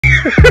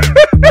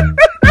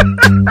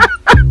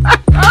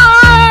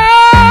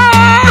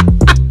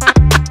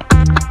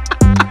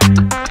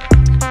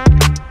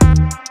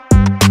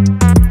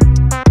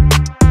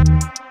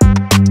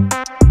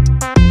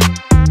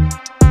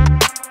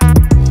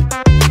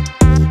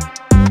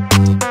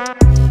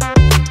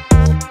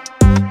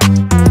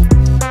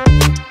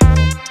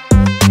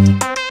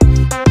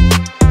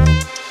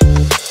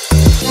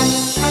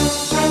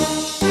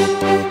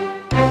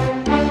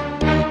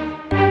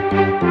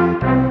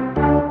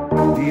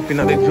In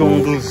the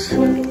jungles, so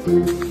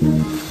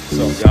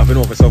you have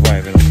enough for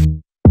surviving.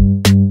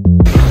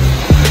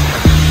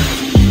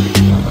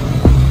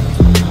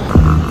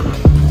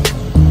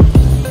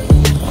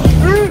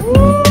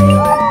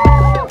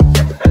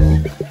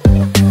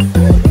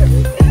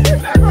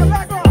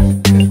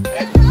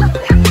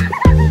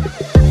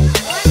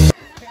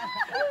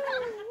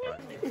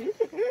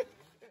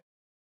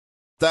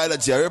 Tyler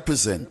J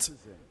represent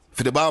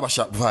for the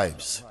barbershop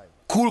vibes.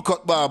 Cool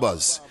cut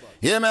barbers.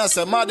 Yeah, man, I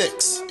say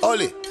Maddox,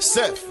 Oli,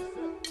 Seth,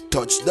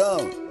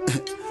 touchdown.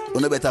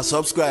 You better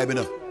subscribe, you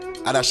know.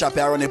 At a shop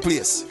here on the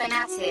place.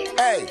 Fanatic.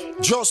 Hey,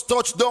 just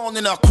touchdown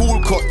in a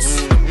cool cut.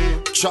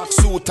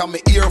 Tracksuit and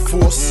my Air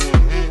Force.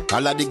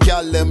 All of the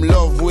gal them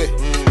love we.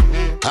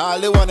 All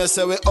they wanna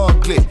say we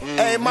ugly.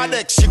 Hey,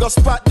 Maddox, she go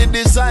spot the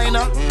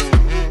designer.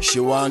 She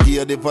want give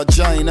you the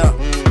vagina.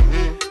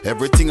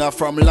 Everything are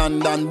from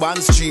London,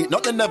 Bond Street.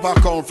 Nothing never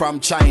come from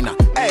China.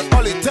 Hey,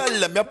 Oli, tell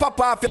them your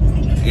papa.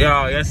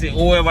 Yo, you see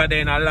whoever there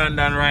in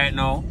London right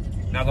now,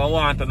 now gonna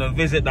want to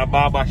visit the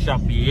barber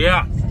shop.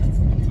 Yeah.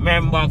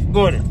 Remember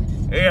good.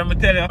 Here me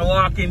tell you,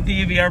 Walking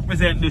TV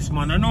represent this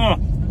man, you know.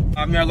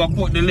 I'm gonna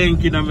put the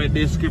link in the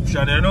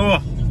description, you know.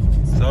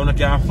 So you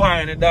can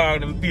find the dog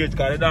them page,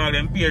 because the dog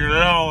them page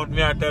loud,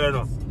 me I tell you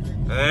now.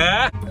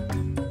 Eh?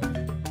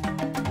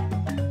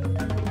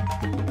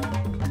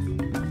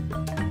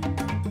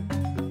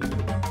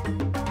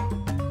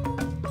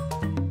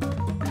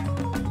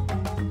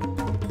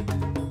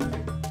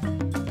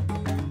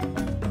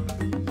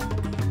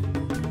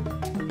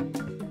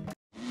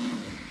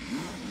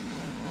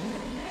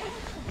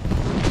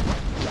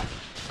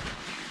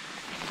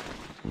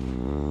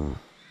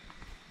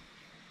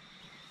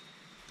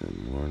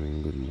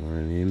 Good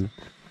morning.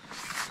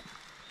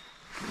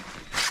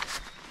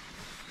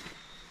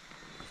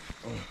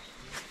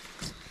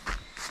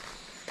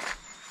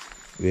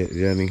 Wait,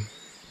 Jenny,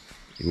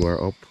 you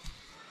are up.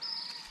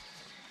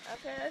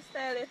 Okay, let's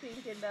style you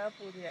thinking that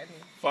food, Jenny.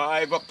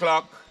 5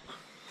 o'clock.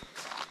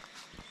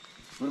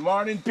 Good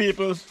morning,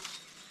 people.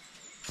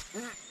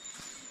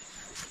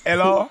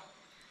 Hello.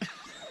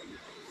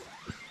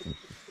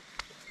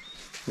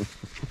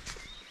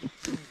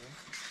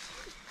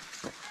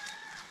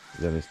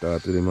 Jenny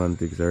start with the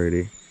mantics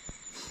already.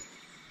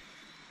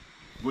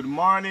 Good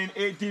morning,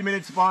 18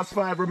 minutes past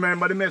 5.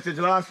 Remember the message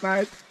last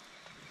night?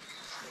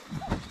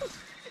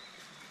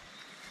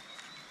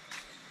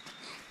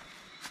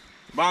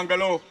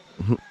 Bungalow.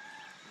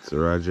 So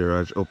Raj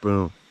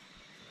open.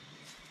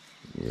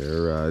 Yeah,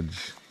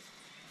 Raj.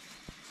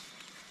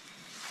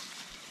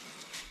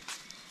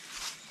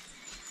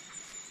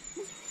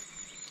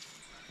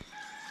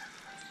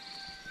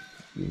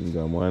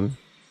 Finger man.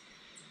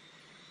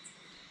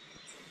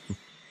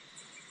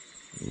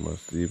 You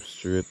must sleep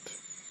straight.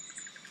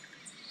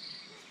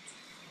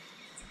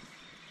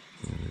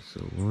 It's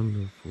a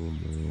wonderful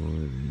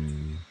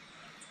morning.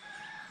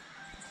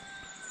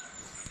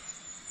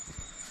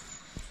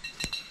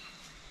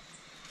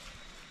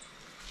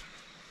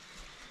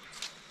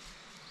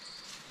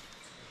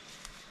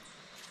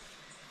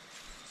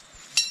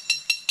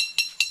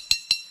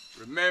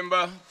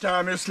 Remember,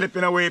 time is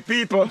slipping away,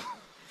 people.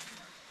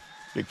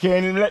 You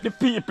can't even let the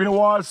people in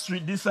Wall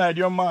Street decide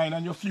your mind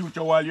and your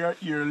future while you're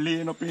here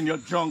laying up in your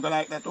jungle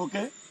like that,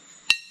 okay?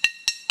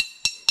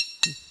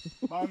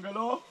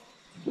 Bungalow?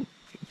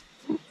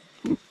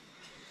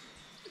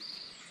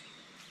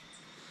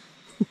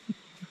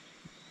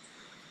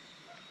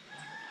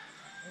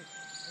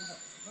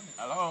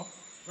 Hello?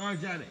 Oh,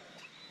 Johnny.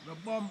 The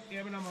bomb,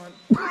 hear me now, man.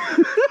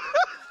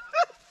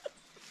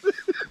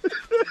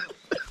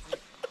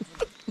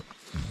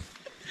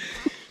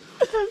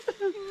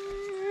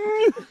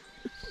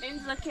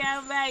 Enzo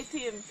can't bite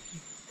him.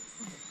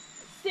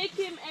 Stick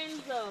him,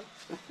 Enzo.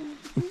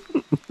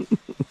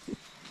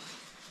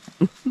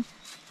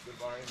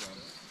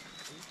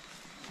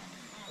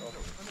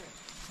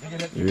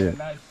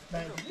 Yeah.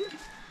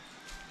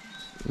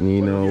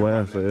 You know what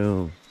I say?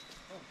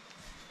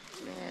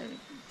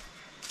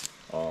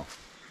 Oh.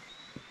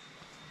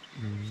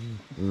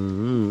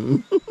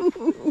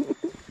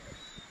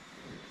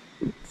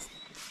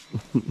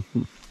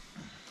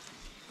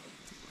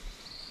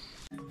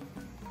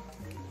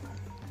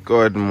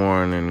 Good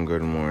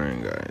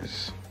morning,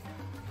 guys.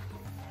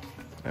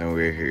 And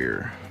we're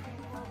here.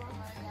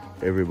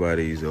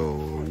 Everybody's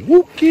all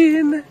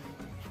wooking.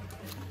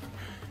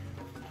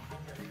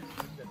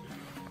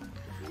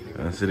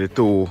 And see the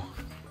two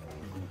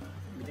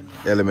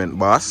element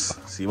boss.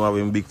 See him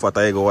having big fat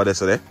ego over there,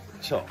 so there?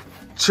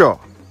 Sure.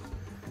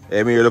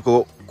 Hey, me here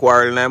look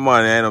quarreling that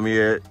man, you know, me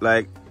here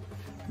like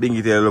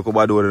Bingy tell look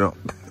about doing it.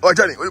 Oh,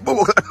 Johnny,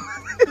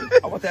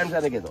 What time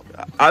did I get up?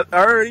 I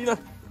heard, you know.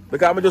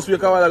 Because I just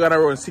wake up, I'm going to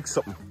run 6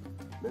 something.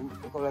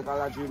 Feel like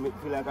I dream,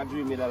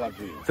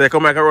 dream. So I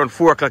come back around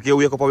 4 o'clock, you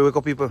wake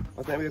up people.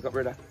 What time you wake up,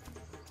 brother?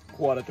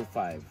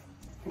 4:45.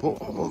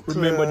 Oh,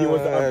 Remember there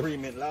was an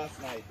agreement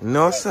last night.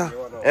 No, sir.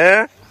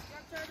 Eh?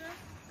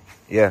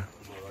 Yeah.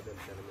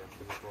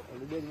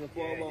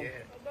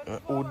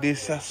 Oh,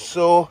 this is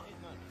so.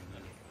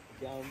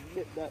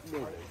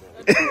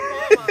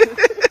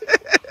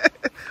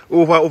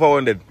 Over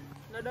 100.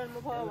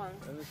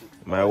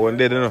 My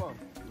 100, you know.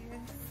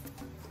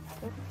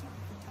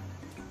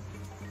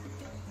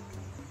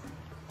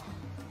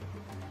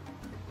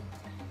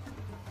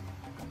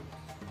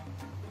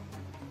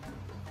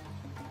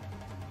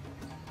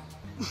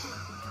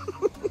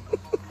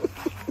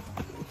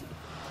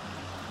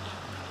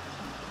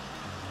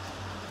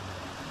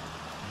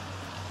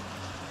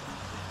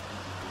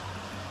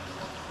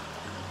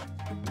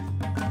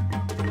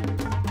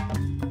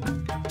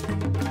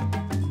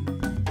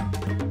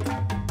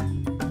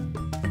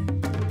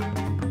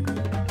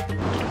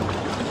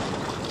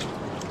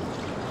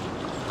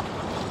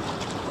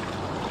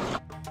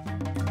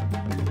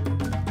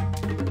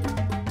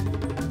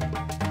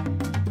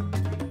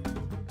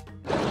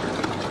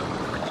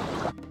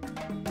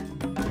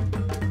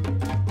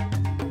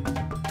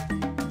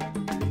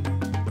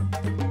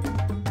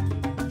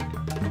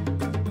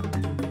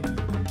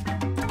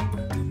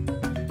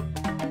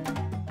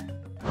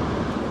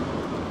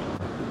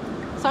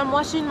 So I'm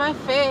washing my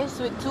face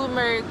with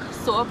turmeric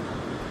soap.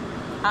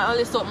 I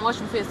only soap I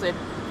wash my face with.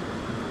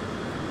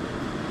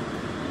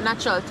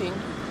 Natural thing.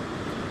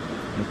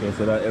 Okay,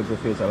 so that helps your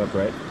face a lot,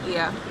 right?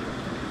 Yeah.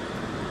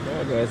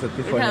 Yeah, guys,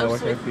 it's fun to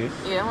wash your face.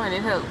 Yeah, man,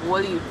 it helps.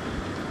 Wally.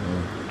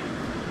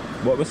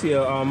 But we see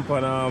on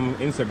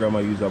Instagram, I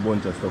use a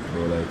bunch of stuff,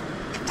 bro, like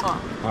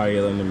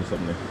oil and them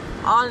something.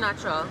 All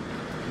natural.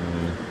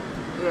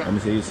 Yeah. Let me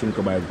say you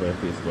cinco bags for your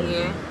face.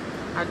 Yeah,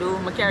 I do.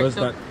 My carrot does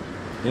that,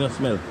 you know,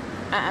 smell?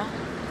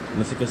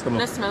 No sick stomach?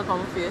 No smell from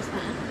my face.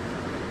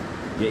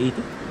 You eat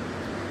it?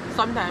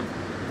 Sometimes.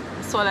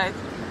 So like.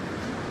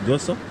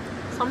 Just so?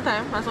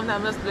 Sometimes. And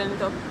sometimes just blend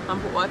it up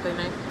and put water in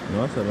it.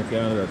 No, so I can't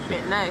do that shit.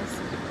 It's nice.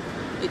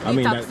 It I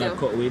mean, detox that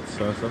cut weight,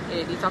 so. Yeah,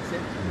 it detox you.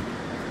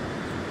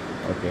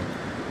 Okay.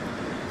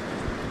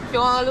 If you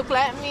want to look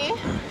like me,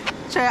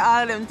 try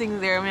all them things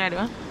there, me I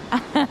do.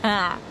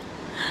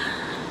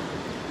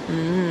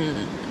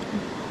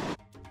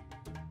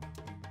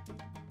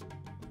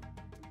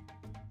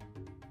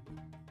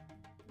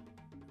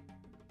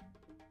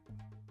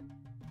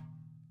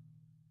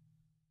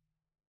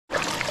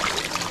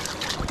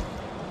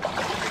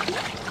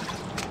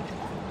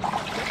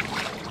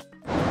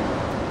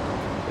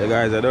 Yeah,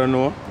 guys, I don't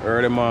know.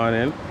 Early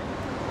morning.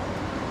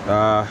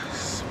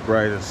 It's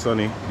bright and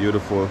sunny,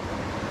 beautiful.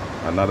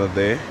 Another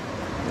day,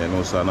 and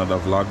also another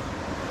vlog.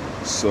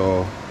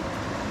 So,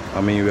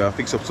 I mean, we have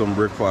fixed up some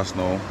breakfast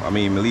now. I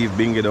mean, we leave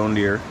Bingy down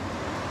there.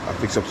 I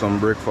fix up some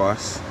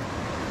breakfast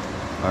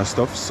and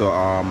stuff. So,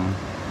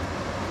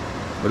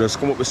 we just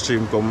come up the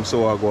stream,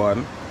 so I go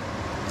on,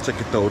 check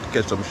it out,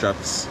 catch some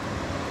shots.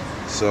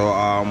 So,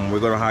 we're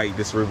gonna hike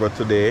this river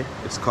today.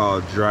 It's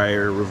called Dry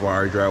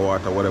River, Dry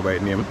Water, whatever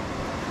it name.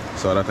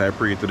 So that I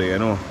pray today, you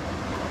know.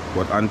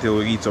 But until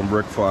we eat some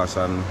breakfast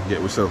and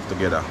get ourselves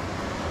together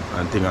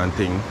and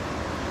thing,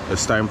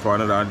 it's time for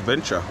another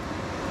adventure.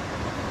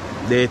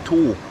 Day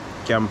 2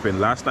 camping.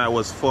 Last night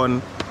was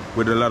fun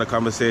with a lot of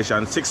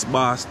conversation. 6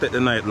 bars stayed the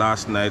night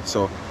last night,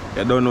 so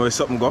you don't know if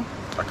something go.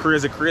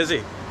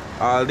 Crazy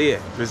all day.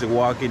 Just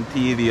walking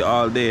TV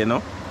all day, you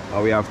know.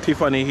 And we have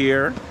Tiffany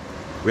here.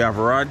 We have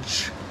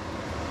Raj,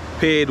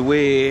 Paid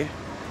Way. I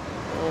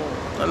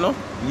don't know.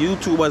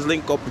 YouTubers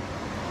link up.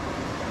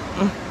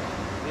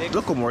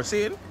 Look what we're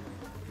seeing.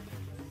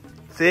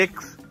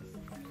 6.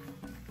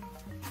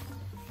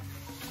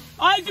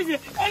 I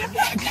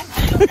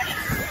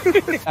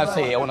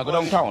say I want to go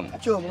downtown,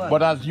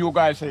 but as you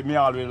guys say, me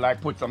always like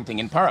put something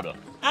in parable.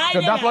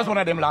 So that was one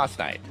of them last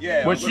night.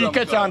 Yeah, but she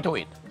catch on to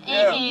it.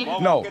 Yeah.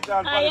 No.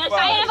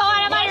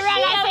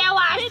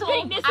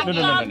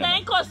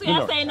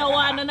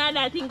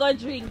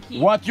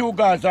 What you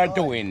guys are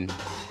doing,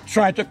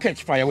 try to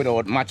catch fire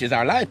without matches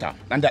or lighter,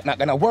 and that's not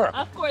gonna work.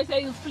 Of course, I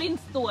use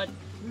Flintstone.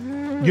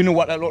 You know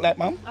what that look like,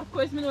 ma'am? Of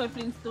course, I know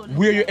Flintstone.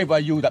 Where you ever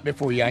use that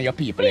before you and your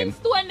people?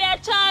 Flintstone there,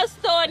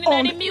 Charleston,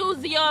 in the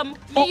museum.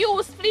 Me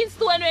use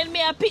Flintstone when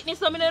me a picnic,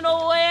 so I don't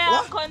know where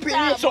I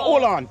come. So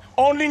hold on,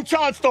 only in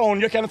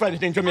Charleston you can find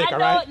it in Jamaica,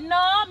 right? I don't know,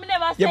 I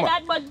never said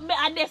that, but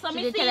I guess I'm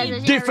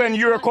saying. Defend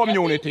your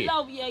community.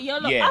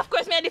 Yeah. Of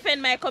course, I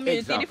defend my community.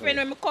 Exactly. Defend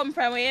where I come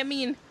from, what you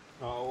mean?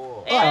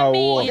 Oh.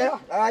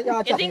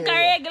 You think a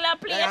regular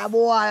place?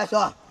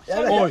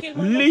 Oh,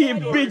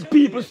 leave big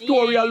people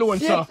story alone,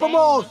 sir.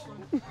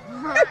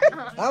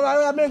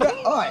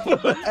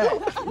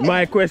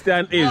 My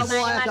question is,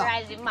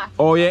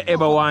 oh, you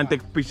ever want to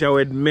take picture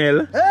with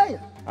Mel?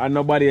 And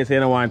nobody is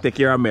saying I want to take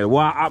care of Mel.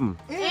 What happened?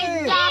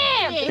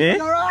 Exactly.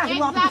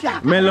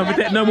 Mel, don't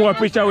take no more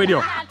picture with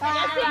you.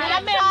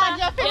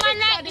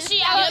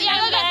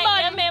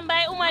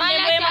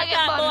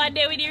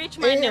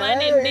 rich man, them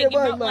and them big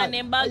broke man,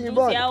 them bag juicy,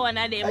 one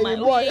of them man.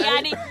 The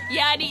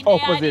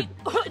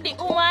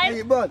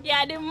woman,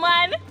 yeah, the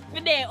man,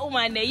 with the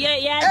woman there.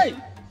 Hey,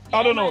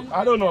 I don't know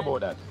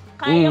about that.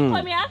 Can you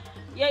come here?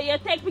 You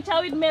take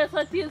picture with Mel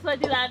so till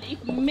and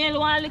if Mel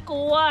want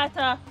little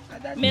water,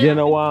 You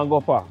know what I go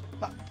for?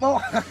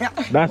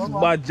 That's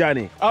bad,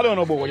 Johnny. I don't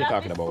know about what you're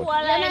talking about. You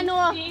don't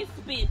know. You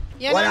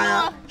don't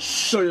know.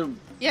 So you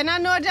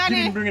don't know, Johnny.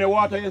 didn't bring the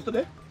water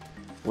yesterday?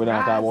 We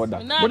don't talk about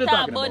that. Not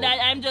talk about that.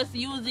 I'm just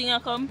using a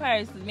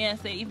comparison. Me I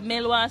say if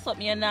Mel wants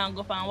something, you not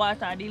go for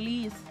water the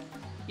least.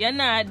 You're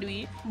not do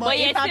it. But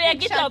you still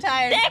get up.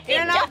 Take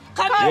picture.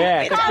 Come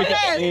Yeah, come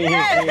take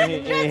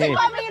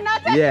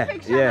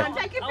picture.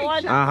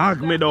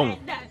 Hug me down.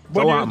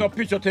 But there's no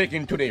picture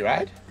taken today,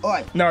 right?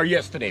 Oi. No,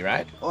 yesterday,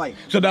 right? Oi.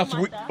 So that's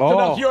your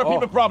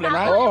people problem,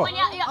 right? only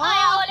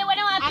when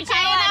you want picture.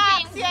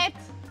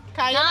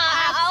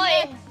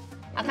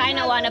 I kind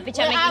of want a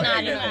picture making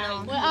on it.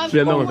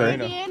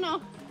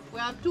 We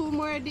have 2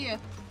 more days.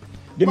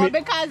 But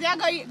because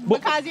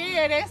you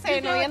hear they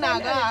say no, you're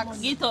not going to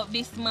get up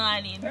this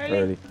morning.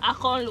 Early. I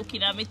can't look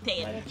in at my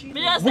tail.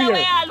 Me just say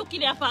where I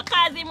looking at for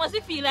cause he must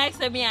feel like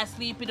say me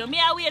asleep. You know. Me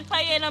I wait for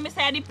you and I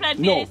say I plan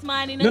this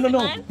morning.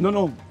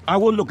 No. I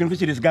was looking to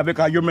see this guy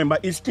because you remember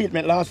his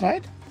statement last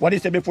night? What he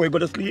said before he go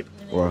to sleep?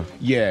 What?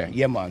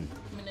 Yeah, man.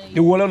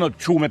 The whole not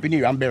true me in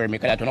here and bury me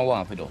because I don't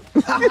want to do.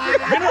 You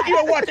don't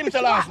even watch him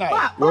say last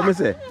night. What me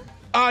say?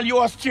 All you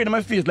are straight in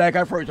my face like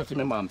I first to see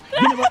me, mom.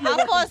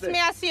 Of course, me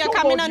I see you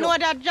because I know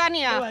that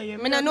Johnny. I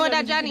don't know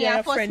that Johnny.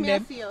 Of course, me I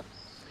see you.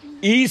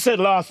 He said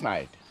last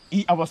night,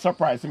 I was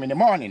surprised him in the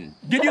morning.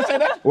 Did you say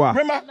that? What?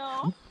 Remember?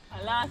 No.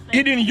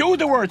 He didn't use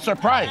the word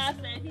surprise.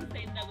 Last night he said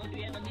that would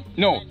be another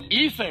No,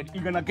 he said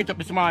he's gonna get up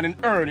this morning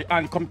early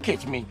and come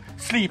catch me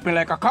sleeping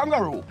like a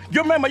kangaroo.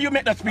 You remember you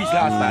made that speech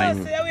last night?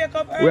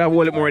 We have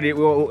all it more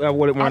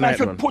And I night,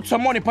 should man. put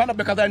some money on it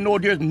because I know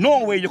there's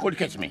no way you could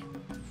catch me.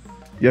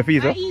 Your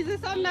fees, huh? Easy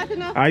some nothing.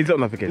 He's up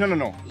nothing.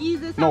 No.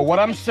 Easy some. No, what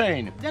I'm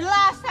saying. The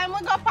last time we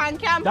go on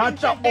camping,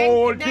 That's a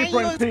whole they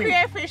different use thing.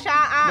 crayfish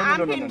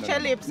and pinch your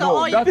lips. So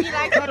No, you that feel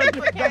like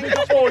that is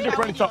a whole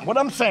different something. What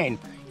I'm saying,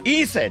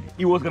 he said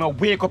he was gonna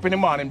wake up in the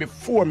morning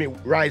before me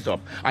rise up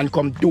and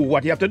come do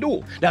what he have to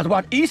do. That's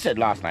what he said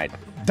last night.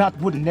 That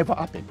would never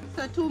happen.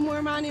 So 2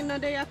 more morning a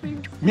day after.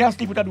 Me I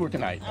sleep with that door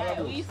tonight.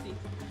 we see.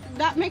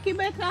 That make it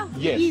better.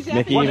 Yes. Easier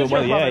Make it for even you.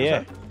 better,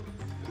 yeah.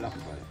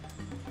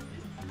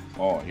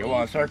 Oh, you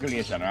want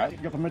circulation, right?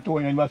 You come to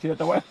and you see it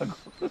a while ago.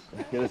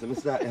 Yes, I'm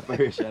start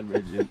operation,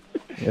 Bridget.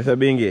 Yes, I'm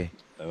being gay.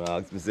 I'm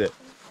ask me say,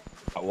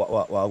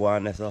 what I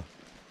want to say?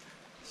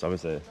 So I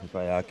say, if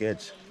I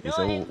catch, you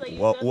say,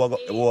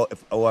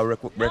 if I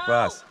cook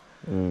breakfast.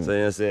 So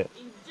you say,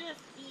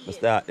 I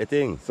start the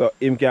thing. So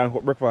him can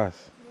cook breakfast.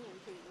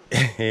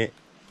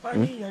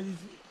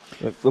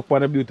 Look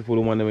on the beautiful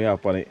woman that we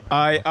have on it.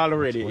 I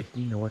already. Watch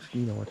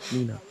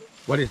Nina.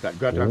 What is that?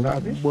 Grotto and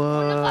saltfish?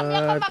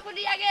 What?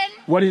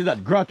 What is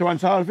that? Grotto and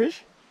saltfish?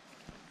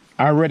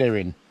 Or red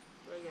herring?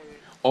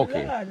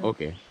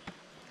 Okay.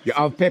 You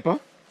have pepper?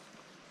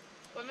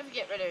 Where did you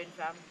get red herring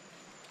from?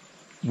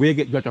 Where you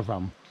get grotto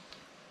from?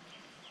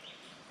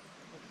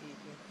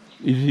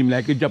 It seems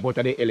like you jump out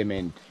of the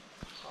element.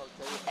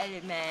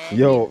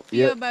 Yo,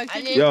 Yeah.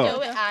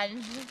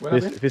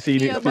 If you see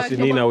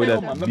Nina with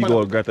that big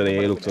old grotto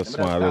there, it looks so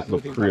small. It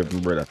looks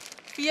craving, brother.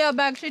 Your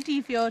bag should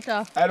teeth you out.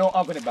 I don't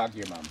have any bag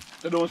here, ma'am.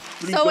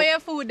 So where your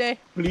food there?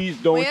 Please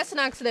don't. Where your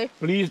snacks there?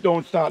 Please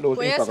don't start those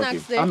Where your snacks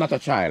interrogatives. there? I'm not a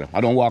child.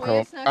 I don't walk Where your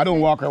around. snacks I don't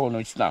walk around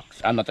with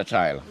snacks. I'm not a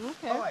child.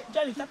 Okay.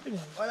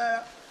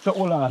 So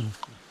hold on.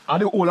 Are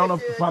they hold on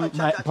from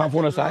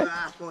phone side?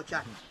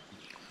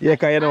 Yeah,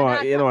 cause you don't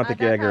want to take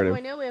care of girl.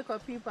 When you wake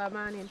up people at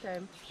morning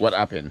time, What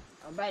happened?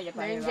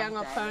 they gang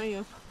up on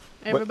you.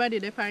 Everybody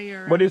they find you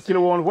around. But it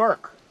still won't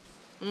work.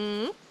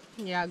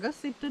 Yeah, go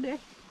sit today.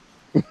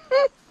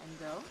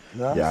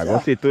 Yeah, go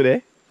sit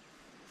today.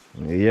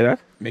 You hear that?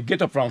 Me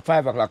get up from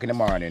 5 o'clock in the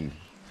morning.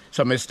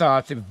 So me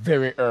start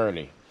very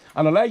early.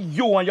 And like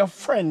you and your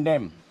friend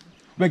them,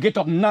 we get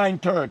up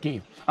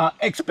 9:30 and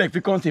expect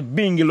to come see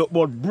Bingy look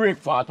about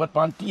breakfast what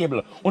on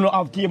table. You don't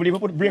have table, you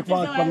put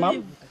breakfast for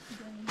ma'am.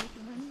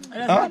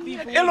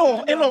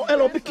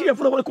 Hello, be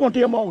careful what come to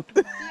your mouth.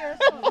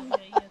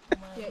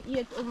 You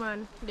eat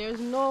woman. There's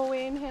no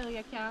way in hell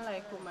you can't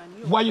like woman.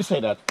 Why you say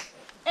that?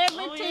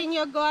 Everything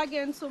you go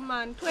against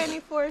woman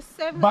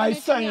 24/7. By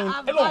saying,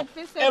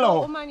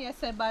 hello. Woman, you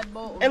say bad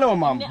about woman. Hello,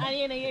 ma'am. You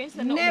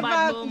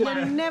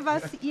never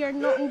hear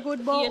nothing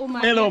good about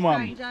woman. Hello, Yes,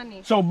 ma'am.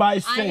 Johnny. So by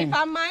And saying, if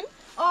a man,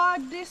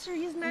 this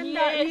reason and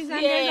that reason,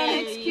 there's an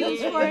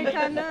excuse for it.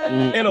 And,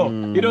 hello,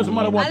 it doesn't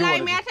matter what you I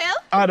want. me I tell?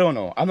 I don't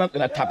know. I'm not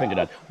gonna tap into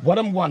that. What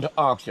I'm going to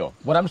ask you,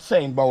 what I'm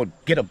saying about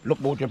get up, look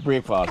about your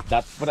breakfast,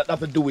 that's what that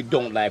have to do with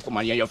don't like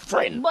woman, you're your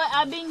friend. But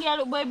I been here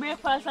look boy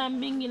breakfast and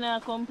been in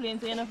a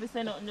complaint, so you know if you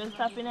say nothing, just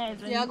tap in eyes.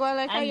 Yeah, go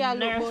like a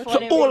yellow boat.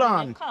 So hold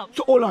on.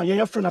 So hold on, you're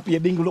your friend up here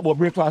being look about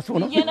breakfast, you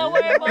know? You know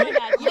worry about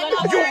that.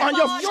 You and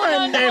your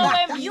friend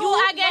them.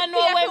 You again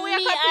know when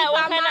me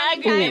what kind of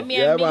agree with me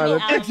Yeah,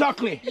 and me.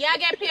 Exactly. Yeah,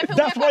 get paid for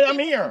That's why I'm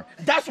here.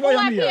 That's why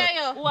I'm here.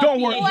 Don't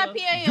worry. Who are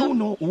pay you? You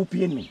know who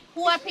paying me.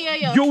 Who are pay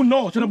you? You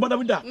know, so don't bother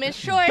with that. Me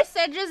sure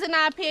said Drizzy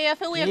not pay you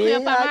for wake you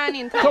up a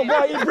morning time. So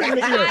why you bring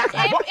me here?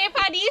 If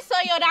I did so,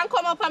 you don't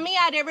come up on me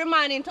yard every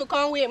morning to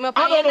come wake me up.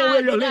 I don't know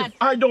where you live.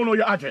 I don't know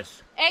your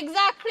address.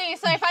 Exactly.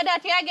 So if I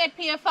that you get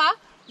paid for,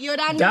 you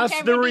don't do it That's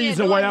every the day,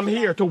 reason don't why I'm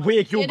here, to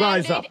wake you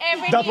guys do it up.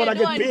 every That's day, what I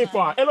get don't paid you?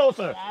 for. Hello,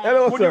 sir.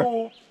 Hello, Would sir.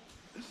 you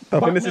Up in the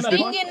back me system.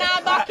 up? You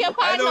not back your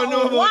I don't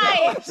partner. know.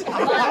 Why?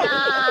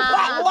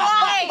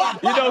 Why?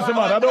 You know, some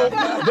man, I don't.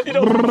 You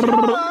know,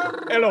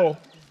 hello.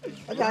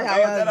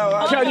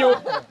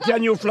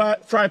 Can you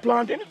fry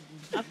plantain?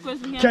 Of course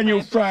we Can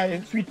you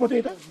fry sweet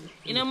potato?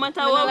 You no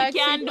matter what we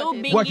can do,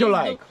 Bingy What you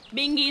like?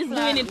 Bingy is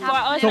doing it for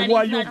us. So and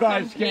why he's you not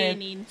guys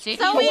complaining. So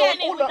we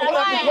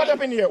What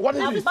happened here? What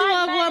is this?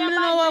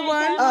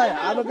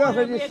 I'm a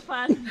girlfriend this.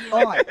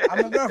 Alright,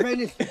 I'm a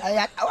girlfriend this.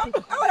 I want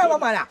a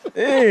man.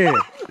 Hey.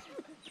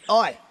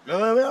 Alright, I'm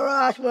going to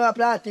rush my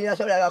planting. That's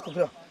what I got to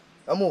do.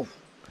 I move.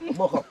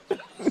 Walk up.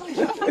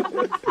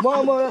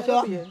 More,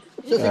 sir.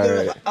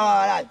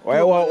 Alright. Why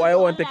you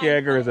want to take care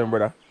of girls, then,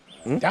 brother?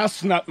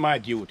 That's not my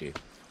duty.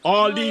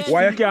 All these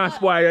Why you can't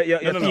spoil your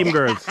team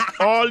girls?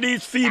 all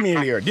these female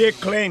here, they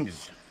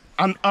claims,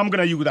 and I'm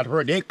gonna use that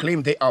word, they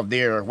claim they have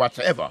their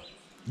whatsoever.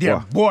 Their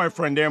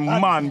boyfriend, their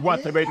man,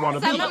 whatever it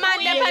want to So be. the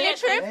man them on the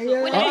trip? We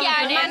don't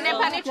care them. Man them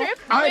on the trip?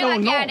 I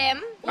don't know.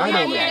 I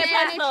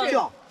don't know.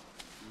 Sure.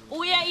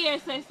 Who you here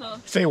say so?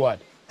 Say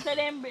what? So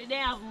them they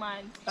have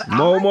man.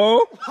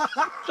 Momo?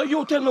 So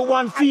you tell me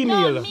one Don't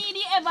female. me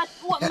the ever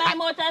what my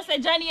mouth and say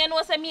Johnny you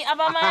know say me have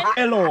a man.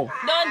 Hello.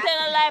 Don't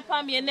tell a lie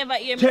for me, you never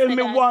hear me Tell say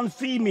me that. one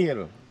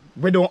female.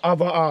 We don't have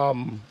a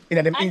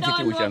in them I don't know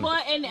institution.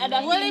 about any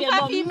other Well, female, if a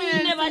but me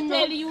female, never female.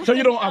 tell you. So you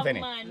say don't me have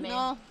any? Man,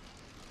 No.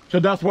 So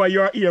that's why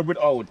you're here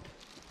without.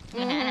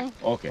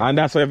 Okay. And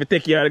that's why you have to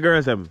take care of the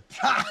girls, them.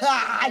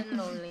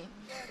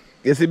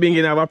 You see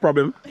Bingy have a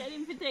problem? Tell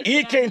him to take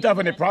He care can't have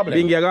any problem.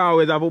 Bingy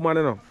always have a woman,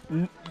 you know.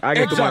 I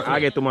get to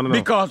man, you know.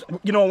 Because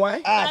you know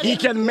why? He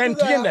can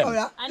maintain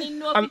them. and he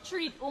know to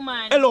treat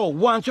woman. Hello,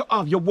 once you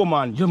have your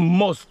woman, you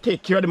must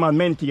take care of them and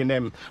maintain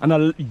them. And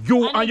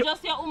you And and you.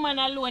 just your woman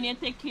alone, you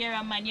take care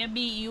of man.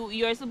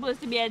 You're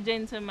supposed to be a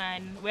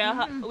gentleman.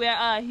 We're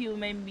all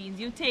human beings.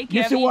 You take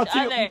care see of what each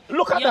you- other.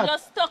 look at You're that.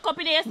 just stuck up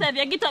in yourself.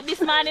 You get up this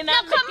morning and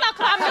Come back.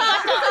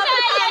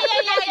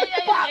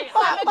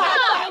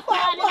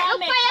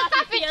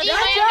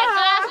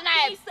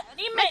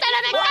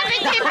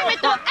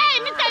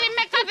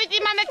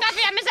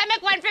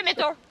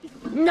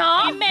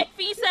 No, he make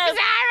pieces.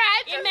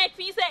 He make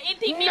pieces. He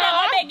think me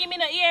not gonna give me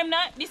no ear.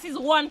 This is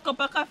one cup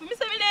of coffee. Me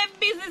say me have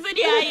business with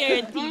the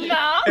iron tea.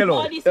 No.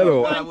 Hello, This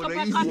hello. is one cup of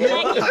coffee.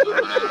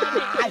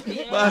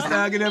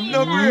 Master, give them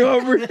no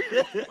bread.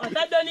 But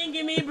that don't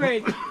give me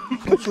bread.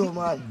 What's your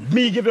man?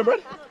 Me give you bread?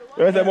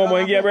 You say Momo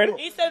and give bread?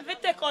 He said, if you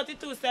take out the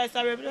two sides,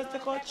 sorry, but just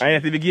take out. I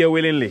have to give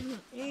willingly.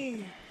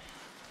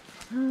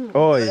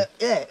 Oh, yeah.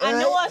 Yeah. And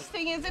the worst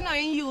thing is, you know,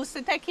 you used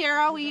to take care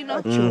of we, you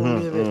know.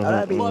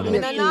 But me But me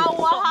don't know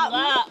what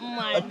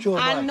happened. Man.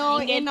 I know,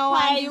 you know,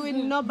 I you with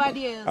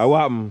nobody else. What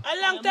happened?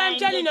 A long time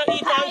Johnny not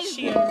eat and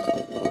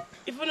share.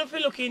 If you don't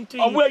feel look into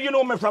Oh, it. where you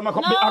know me from? I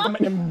come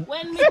make them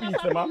When me peace, never man.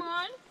 come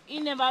on, he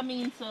never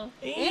mean so.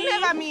 He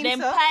never mean Them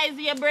so. pies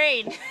your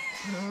brain.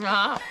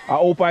 I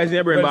hope I see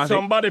your brain, Well, boss.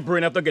 somebody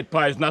brain have to get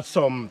pies, not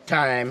some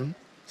time.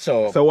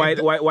 So So why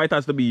it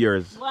has to be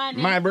yours?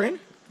 my brain?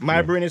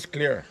 My brain is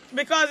clear.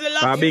 Because the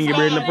locks Bingy is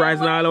bring the gone.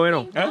 prize now, you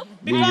know. Huh?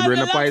 Bingy Because bring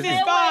the the locks prize.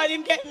 is gone,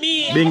 him get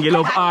me. Bingy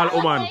love all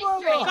woman.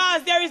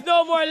 Because there is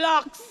no more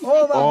locks.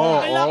 Oh, The Oh,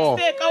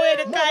 locks take away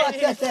the time.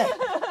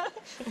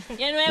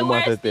 You know, Who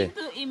worst must thing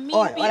say? to him, me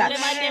Oh, people, them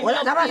and them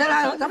love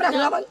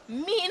people.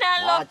 Me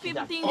not love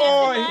people things,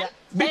 man.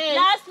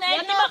 Last night,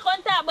 he ma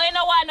contact, but he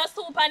no want no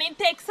soup, and he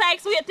take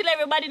Sykes wait till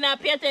everybody not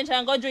pay attention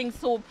and go drink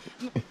soup.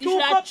 You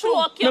should have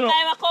choke you, No, no.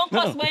 kind of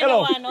concuss, but he no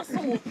Hello. want no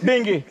soup.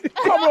 Bingy,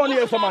 come round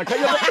here, some man.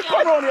 Come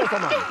round here,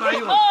 some man.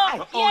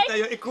 Oh, yeah.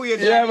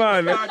 Yeah,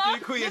 man. Me make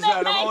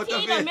my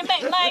tea, you know. Me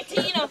make my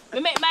tea, you know. Me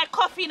make my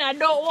coffee, and I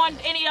don't want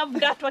any of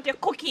that what you're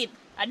cooking.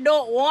 I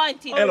don't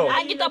want it. Hello.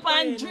 I get up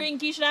and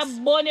drink. You should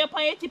have bone up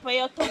on your tip of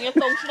your tongue. Your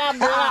tongue should have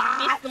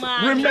blocked this,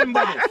 man.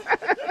 Remember this.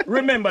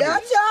 Remember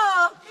this.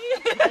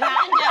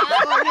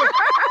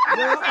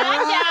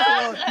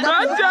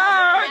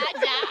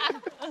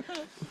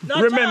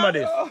 Remember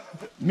this.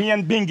 Me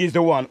and Bingy is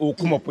the one who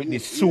come up with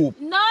this soup.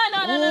 No.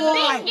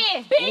 Bingy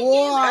is the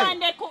one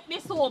that cook the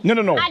soup.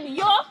 No. And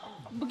you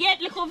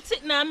get little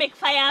sitting and make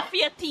fire for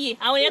your tea.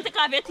 And when you take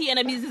off your tea and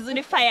the business with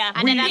the fire.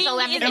 And then that's how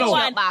we have to Bingy is take the it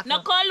one. back. No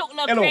call look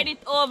no Hello. credit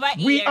over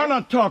here. We are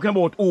not talking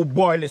about who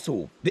boil the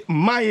soup.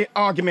 My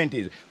argument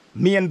is,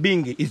 Me and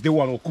Bingy is the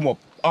one who come up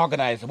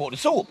organize about the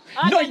soup.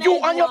 No, you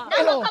and your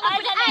fellow.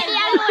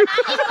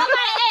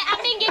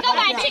 Bingy go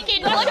buy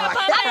chicken food.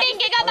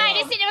 Bingy go buy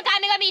the city because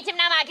I'm going to meet him in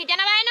the market. You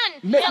know why none?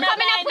 So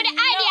coming up with the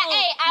idea,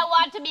 hey, I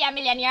want to be a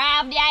millionaire. I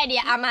have the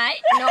idea, am I?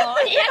 No.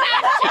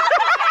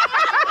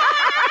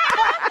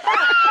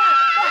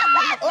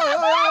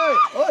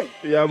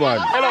 Yeah, man.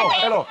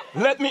 Hello.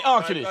 Let me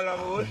ask you this.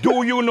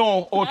 Do you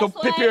know how to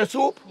prepare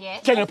soup?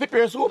 Yes. Can you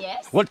prepare soup?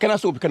 Yes. What kind of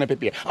soup can you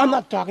prepare? I'm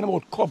not talking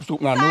about cup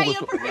soup now. Can No you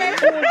soup. prepare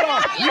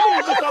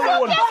Leave this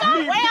alone.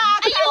 Leave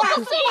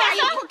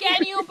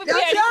Can you prepare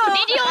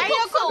Did you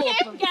cook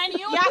soup? Can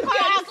you Yeah,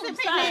 prepare ask soup? the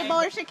picnic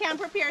boy, she can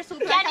prepare soup.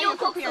 Can you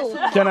cook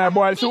soup? Can I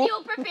boil Did soup?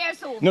 you prepare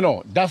soup?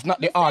 No, that's not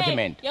the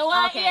argument. You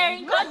want to hear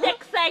in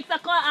context sex, I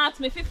can't ask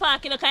me if you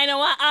fuck, you kind of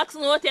want to ask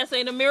me what you say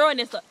in the mirror and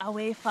it's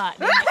away fat.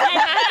 You know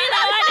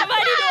what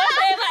nobody knows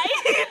say like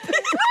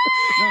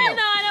you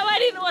know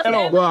nobody knows.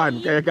 Hello. Go on.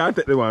 You can't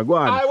take the one. Go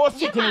on. I was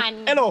sitting.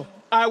 Hello.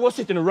 I was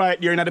sitting right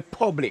there in the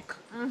public,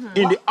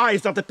 in the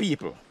eyes of the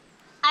people,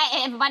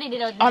 Everybody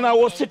did it. and I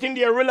was sitting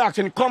there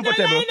relaxing,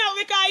 comfortable. No,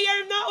 because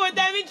you're not what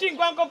I'm drinking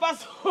one cup of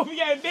soup.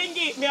 You're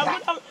Bingy.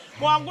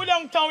 I'm go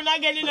downtown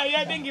again, you know, you're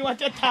Bingy what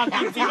you're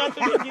talking to. Not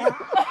to Bingy.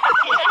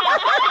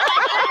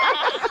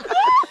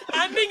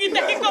 I'm Bingy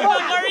taking cup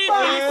of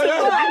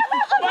refill.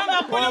 I'm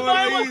not go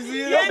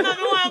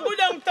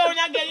downtown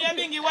again, you're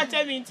Bingy what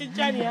you mean to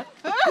Johnny.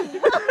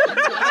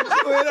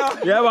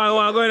 Yeah, man.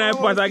 Want to go in that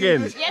pot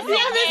again? Yes,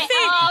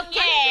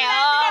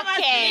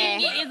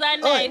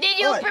 okay. Did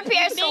you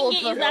prepare soup?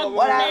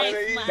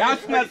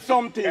 That's not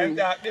something.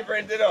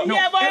 Different, you know.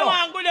 Yeah, but I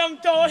want to go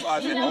downtown.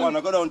 I want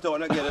to go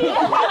downtown and get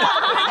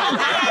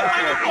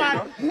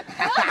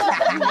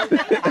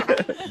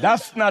it.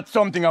 That's not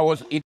something I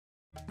was eating.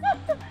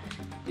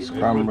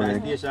 Scramble.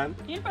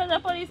 In front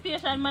of the police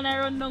station, man, I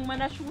run down,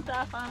 man, I shoot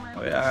off on my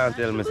Oh, yeah,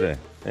 tell me, say.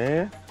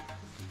 Eh?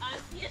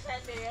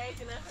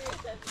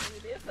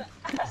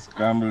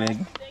 Scramble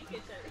egg.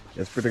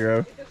 Yes, pretty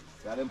girl.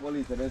 Yeah, them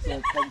police, they're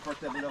so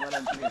comfortable over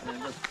them places. They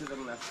just sit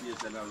on that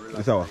station and relax.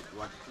 It's our.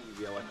 Watch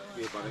TV or watch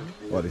paper.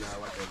 What is?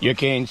 You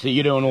can't see.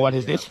 You don't know what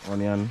is this?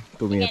 Onion,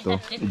 tomato,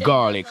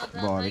 Garlic,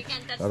 garlic.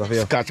 That's of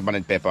you. scotch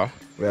bonnet pepper.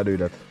 Where do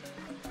that?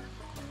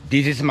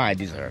 This is my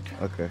dessert.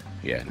 Okay.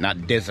 Yeah,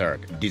 not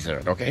dessert.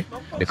 Dessert, okay?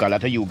 Because a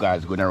lot of you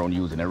guys going around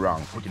using the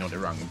wrong, putting out the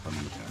wrong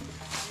information.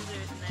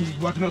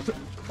 What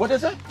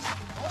is it?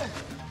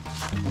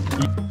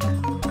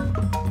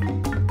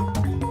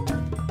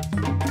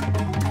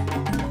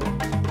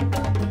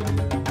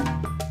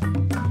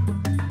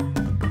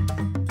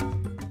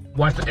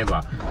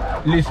 Whatever.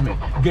 Listen,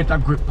 get a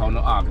grip on the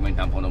argument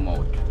and on the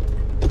mouth.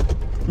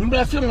 You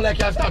bless him like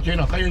you're statue, you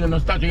know, because you're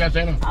not statue, you're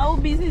saying. How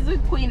busy is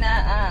with Queen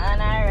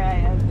and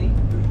Ira?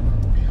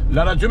 A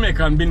lot of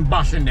Jamaicans been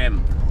bashing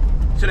them.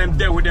 See them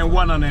there with them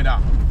one another.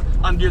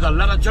 And there's a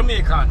lot of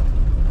Jamaicans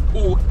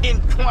who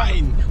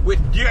entwine with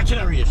their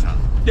generation.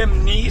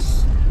 Them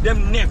niece,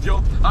 them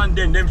nephew, and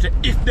then them say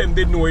if them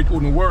they know it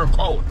wouldn't work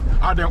out.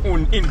 Or they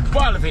won't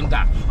involve in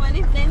that. But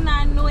if they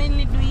not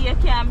knowingly do, you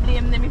can't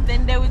blame them. If they're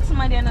there with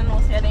somebody and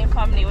know say they're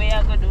family, what you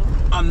gonna do?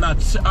 I'm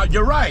not,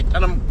 you're right,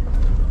 and I'm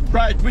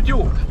right with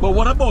you. But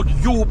what about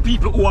you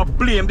people who are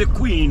blame the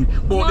queen?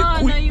 No, the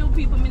queen? no, you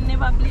people, me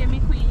never blame the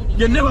queen.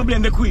 You never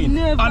blame the queen?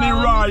 Never. And the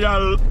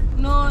royal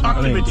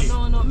activity?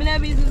 No. Me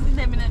not business with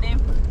them, me not them.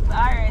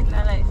 Alright,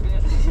 not like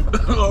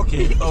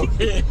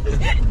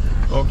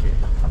Okay.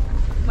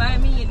 But I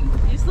mean,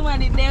 if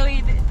somebody there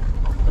with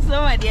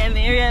somebody and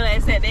they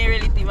realize that they're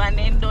relative and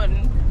they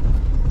done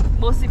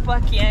bossy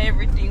packy and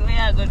everything, what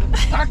you gonna do?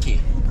 Packy?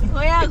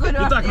 What you gonna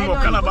do? You talking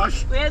about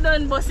calabash? We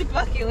done bossy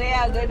packy, what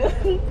you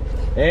gonna do?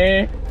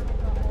 Eh?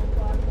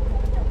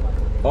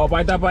 Oh,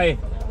 by the way.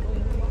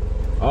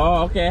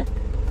 Oh, okay.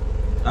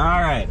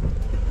 Alright.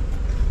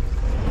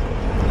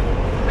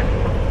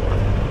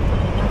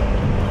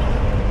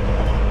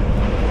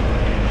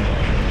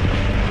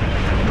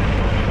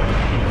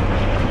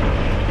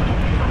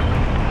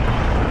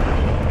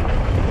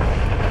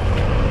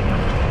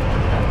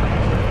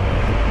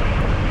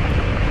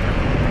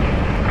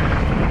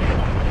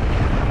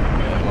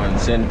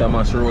 St.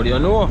 Thomas Road, you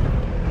know.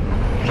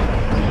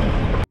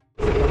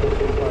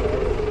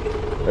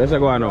 Where's it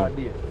going on?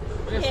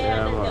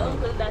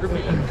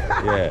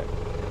 Yeah.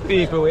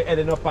 People were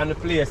heading up on the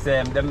place.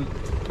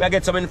 We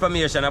get some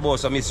information about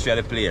some history of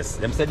the place.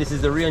 Them said this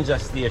is the ranger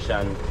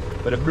station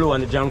for the Blue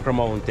and the Jankro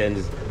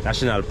Mountains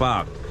National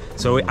Park.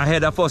 So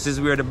ahead of us is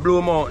where the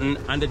Blue Mountain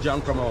and the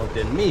Jankro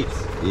Mountain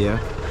meets. Yeah.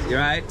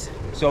 Right?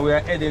 So we are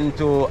heading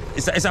to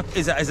it's a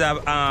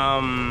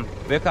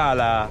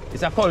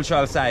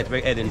cultural site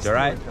we're heading to,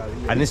 right?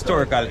 An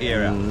historical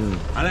area. And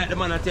like the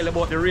man I tell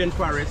about the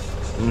rainforest,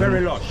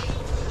 very lush.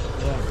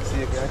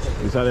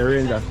 These are the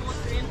ranger.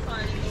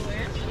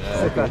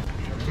 Okay.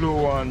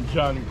 Blue and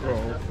John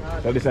Crow.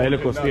 So this is a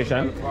local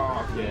station?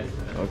 Yeah.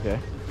 Okay.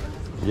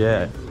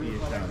 Yeah.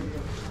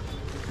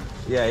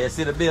 Yeah, you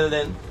see the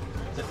building?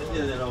 Check the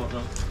building out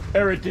now.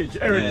 Heritage.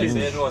 Yeah, so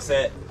you know,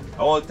 say,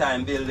 Old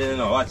time building, you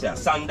know, watch ya.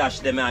 Sand dash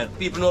them, man.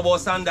 People know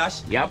about sand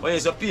dash? Yep. When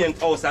you paint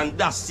house and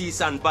dash sea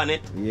sand on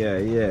it. Yeah,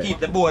 yeah. Keep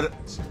the board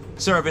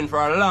serving for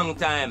a long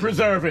time.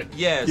 Preserve it.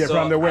 Yeah, so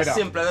from the weather. As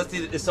simple as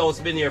this house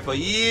been here for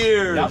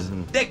years.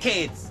 Yep.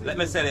 Decades. Let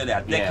me tell you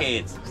that.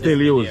 Decades.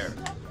 Still used.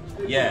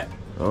 Yeah.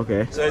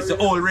 Okay. So it's the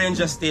old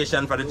ranger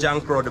station for the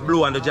Jankro, the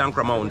Blue and the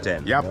Jankro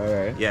Mountain. Yep.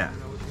 Alright. Yeah.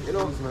 You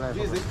know,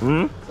 Drizzy,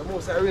 so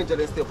most of the ranger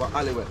they stay for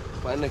Halliwell,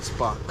 for the next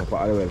park. For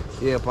Halliwell?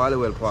 Yeah, for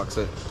Halliwell Park.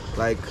 So,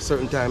 like,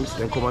 certain times,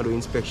 they come and do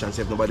inspections,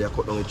 if nobody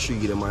cut down a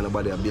tree, them and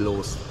nobody below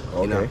us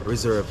in a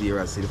reserve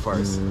area, see the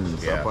forest.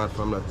 So apart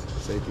from that,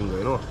 same thing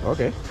going on.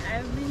 Okay.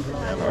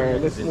 Alright,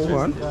 let's move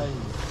on.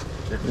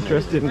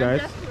 Interesting,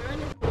 guys.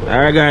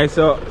 Alright, guys,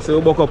 so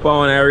we book up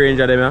on a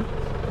ranger them, yeah?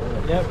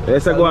 Yep.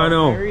 Let's go on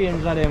now.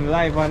 Range of them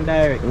live and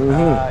direct.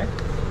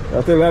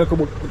 I'll tell you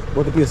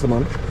about the place,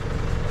 man.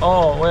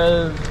 Oh,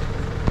 well,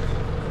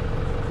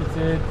 it's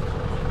it.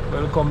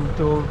 Welcome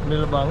to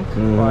Millbank,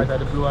 part of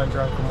the Blue and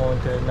Jankro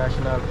Mountain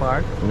National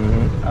Park,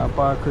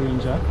 Park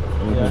Ranger.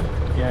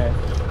 Yeah.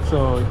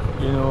 So,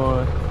 you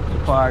know, the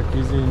park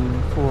is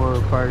in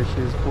 4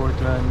 parishes: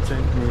 Portland,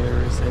 St.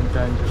 Mary, St.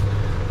 Andrew,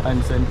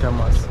 and St.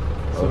 Thomas.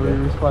 So we're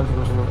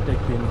responsible for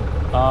protecting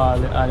all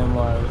the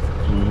animals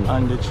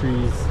and the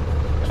trees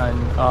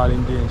and all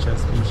endangered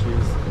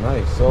species.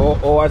 Nice. So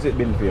how has it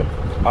been for you?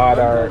 Hard?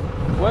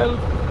 Well,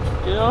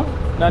 you know,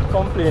 not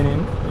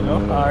complaining, you know,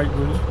 hard,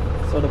 good.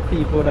 So the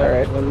people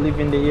that will live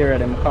in the area,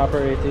 them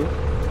cooperative.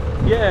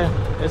 Yeah,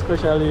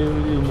 especially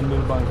in the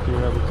Millbank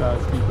area,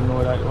 because people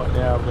know that what they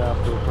have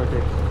to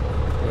protect.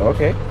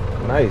 Okay,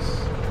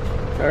 nice.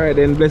 Alright,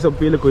 then bless up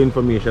for the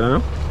information, you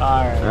know?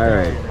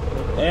 Alright.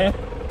 Eh?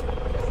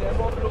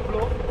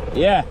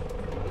 Yeah.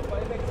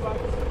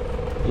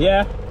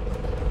 Yeah.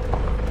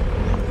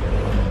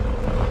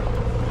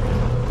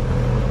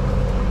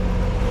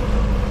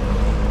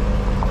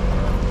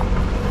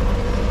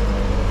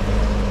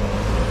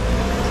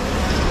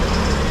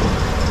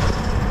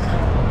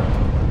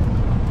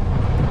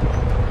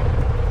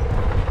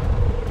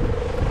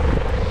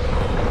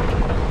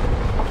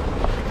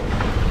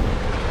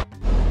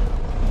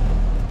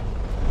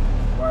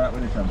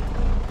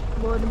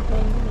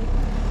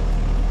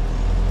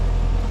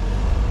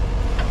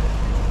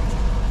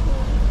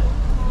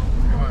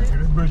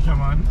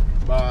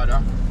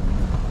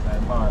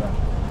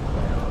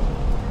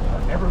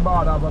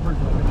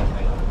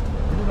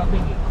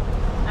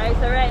 Alright,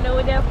 so right now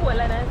we're there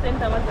Portland and St.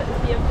 Thomas at the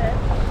same time.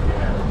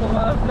 Come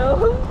off now.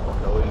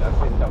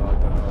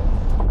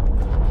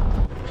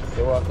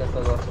 So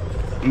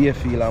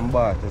Earfield and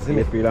Bath, you see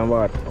me? Earfield and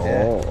Bath.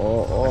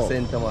 Oh.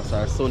 St. Thomas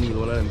or Sunny,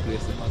 one of them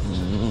places.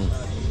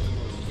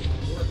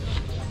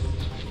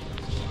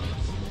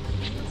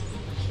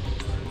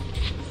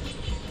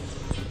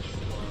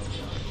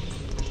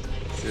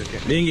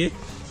 Bingy?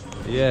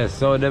 Yes,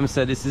 so them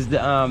said this is the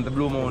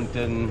Blue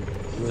Mountain,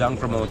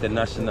 Jankro Mountain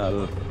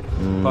National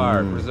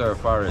Park, Reserve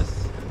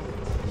Forest.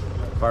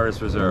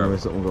 Forest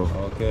Reserve.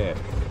 Okay.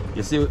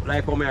 You see,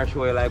 like how I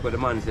show you like what the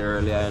man said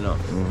earlier, you know.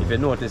 If you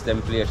notice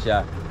them place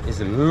here, it's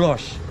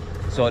lush.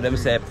 So them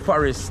say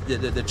forest,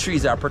 the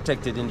trees are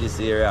protected in this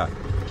area.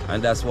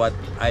 And that's what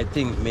I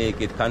think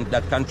make it,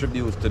 that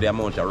contributes to the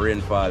amount of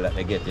rainfall that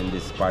they get in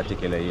this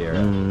particular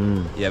area.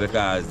 Yeah,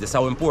 because that's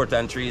how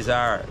important trees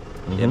are.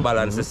 They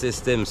balance the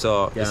system,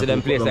 so you see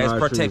them place that is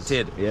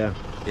protected. Yeah.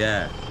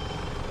 Yeah.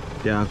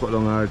 Yeah, cut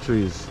down our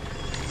trees.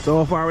 So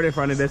how far are they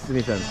from the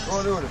destination?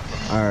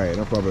 Alright,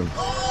 no problem.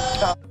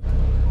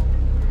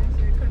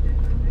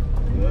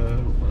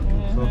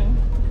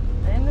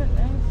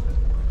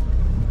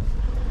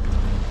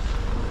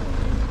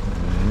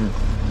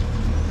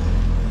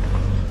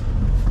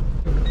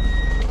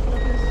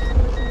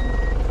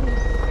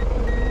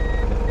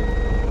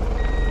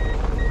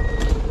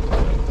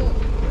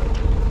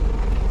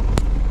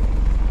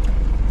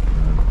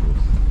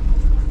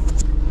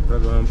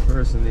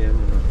 Person there,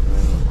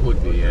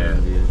 could be, yeah.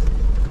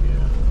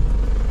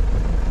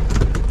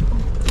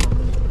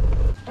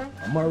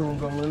 Maroon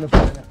going in the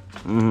front.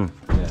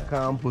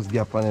 Campus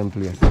gap on them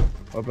place.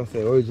 Up I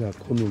say original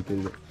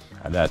community.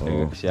 And that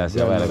she has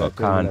a while ago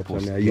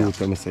campus gap. Youth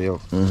when I say yo.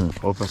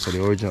 Up I say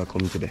the original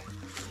community there.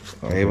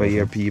 I ever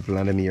hear people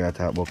and them here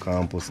talk about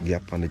campus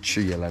gap and the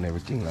trail and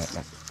everything like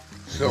that.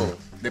 So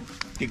the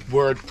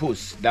word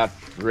puss, that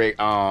the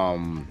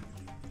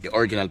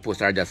original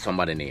puss are just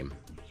somebody name.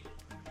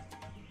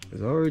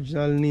 It's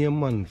original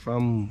name, man,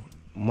 from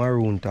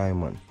Maroon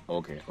time, man.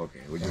 Okay.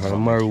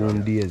 From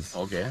Maroon days.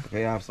 Okay.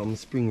 You have some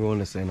spring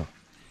round the you know.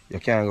 You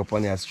can't go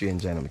upon a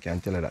strange, I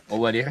can't tell you that.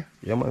 Over there?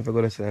 Yeah, man, if you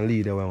go to say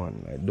lead away,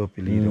 man, like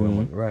dopey lead away,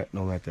 man. Right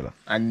now, I tell you.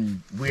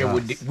 And where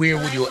would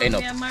you end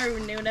up?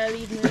 Maroon, they would have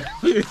lead me.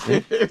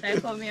 I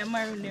call me a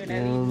Maroon, they would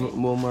have lead me.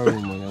 More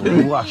Maroon,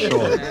 man. Wash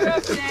out.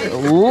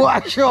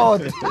 Wash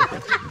out.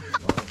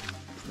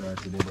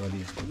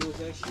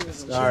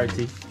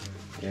 Starty.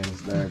 Yeah,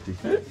 it's dirty.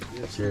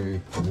 Cherry,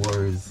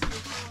 Wars.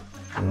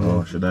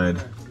 Oh, she died.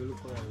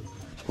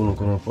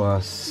 Couldn't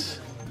pass.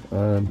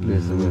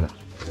 Place together.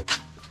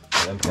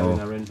 I'm coming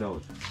to rent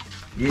out.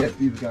 Yeah,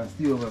 people can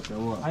stay over after a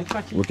while.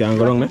 We can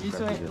go down there?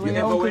 You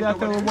never went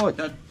over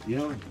that?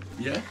 Yeah.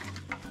 Yeah?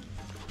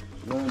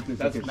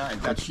 That's nice.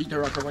 That sheet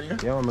rock over here?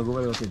 Yeah, I'm going to go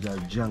over to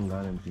Jenga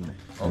and everything.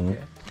 Okay.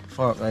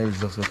 Fuck, I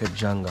just look at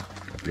Jenga.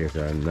 The place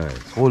are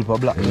nice. Whole for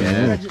black.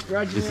 Yeah.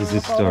 This is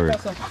his story.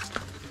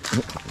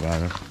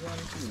 Wow.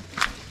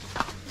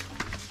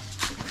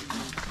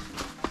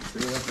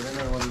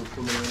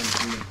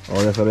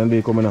 Oh, that's how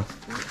they coming now.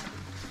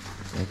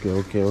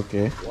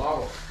 Okay.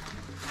 Wow.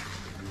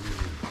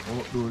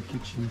 Outdoor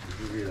kitchen.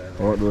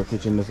 Outdoor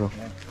kitchen, this one.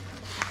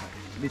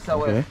 This is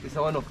okay. This is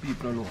one of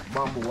people know.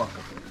 Bamboo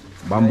wackle.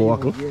 Bamboo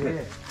wackle?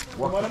 Yeah.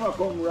 One of them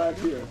come right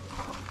here.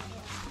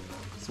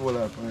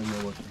 Solar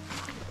panel water.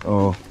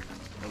 Oh.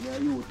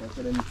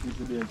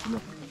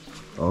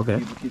 Okay.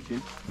 People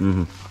kitchen.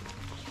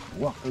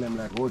 Wackle them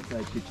like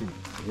outside kitchen.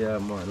 Yeah,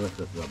 man. That's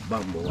a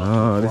bamboo wackle.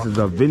 Oh, this is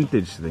a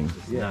vintage thing.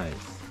 Yeah.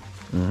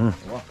 Nice.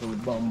 Wackle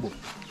with bamboo.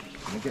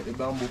 You get the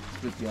bamboo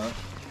split here,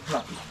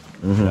 flat.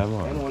 You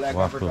know, like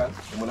Africans,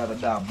 we have a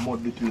dab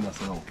mud between us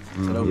now.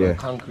 So yeah.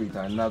 Concrete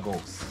and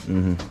nagos.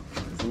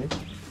 See?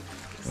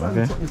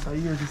 Okay.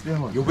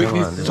 You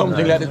witnessed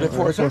something like this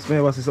before, sir?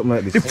 Never see something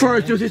like this. The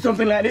first you see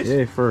something like this?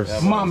 Yeah, first.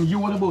 Yeah, Mom, you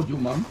what about you,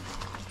 Mom?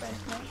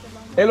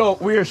 Hello,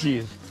 where she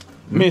is?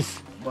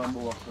 Miss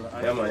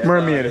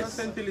Mermaid.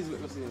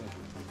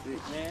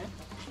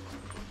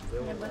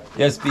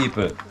 Yes,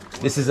 people.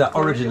 This is an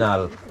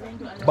original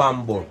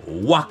bamboo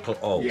wackle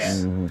house.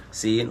 Yeah.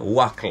 See,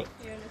 wackle.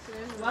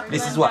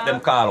 This is what them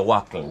call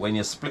wackle. When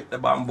you split the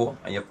bamboo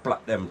and you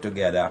plot them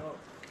together,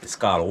 it's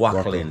called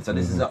wackling. So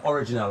this is an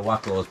original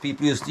wackle house.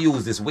 People used to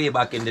use this way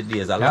back in the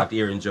days a lot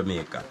here in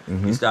Jamaica.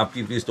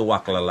 People used to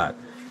wackle a lot.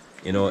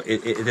 You know,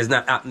 it is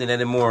not happening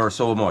anymore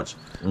so much.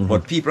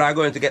 But people are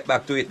going to get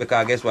back to it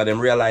because guess what? Them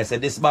realize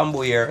that this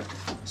bamboo here,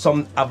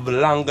 some have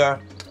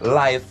longer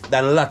life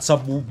than lots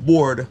of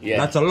board,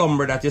 lots of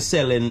lumber that you're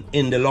selling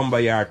in the lumber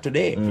yard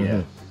today.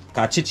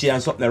 Because chichi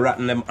and something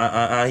rotten them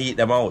and heat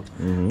them out.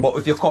 But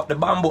if you cut the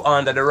bamboo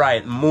under the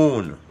right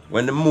moon,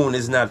 when the moon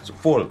is not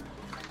full,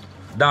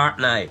 dark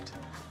night,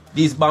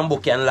 these bamboo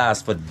can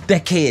last for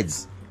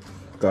decades.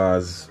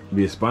 Because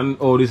we span,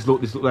 oh, this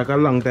look like a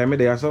long time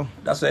there, so.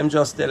 That's what I'm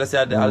just telling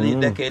you, all these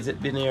decades it's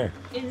been here.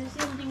 Is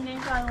the same thing they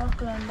call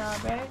wackle and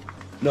dab, right?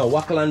 No,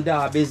 wackle and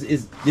dab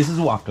is this is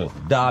wackle.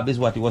 Dab is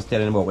what he was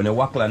telling about. When you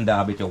wackle and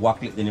dab it, you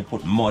wackle it, then you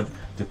put mud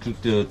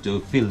to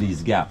fill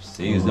these gaps.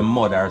 So you use the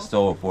mud or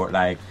so for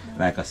like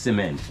a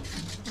cement.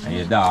 And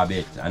you dab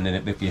it, and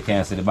then if you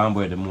can't see the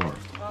bamboo the more. Okay.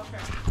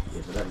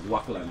 Yeah, so that is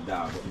wackle and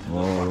dab.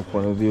 Oh, look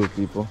on the view,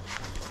 people.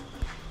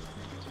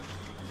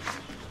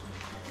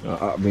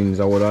 That means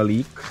I would a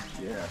leak.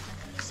 Yeah.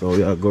 So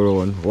yeah, go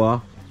around.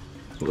 Wow.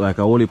 Like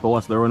a holy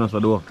power the runners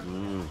do.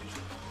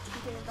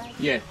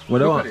 Yeah.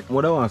 What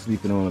I want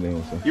sleeping on there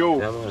also. Yo.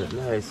 Yeah, man,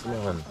 nice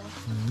man.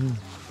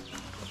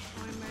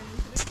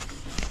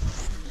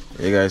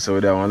 Hey guys, so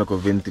we have one local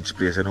vintage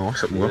place, you know,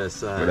 something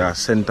yes, with our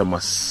St.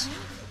 Thomas,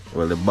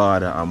 well the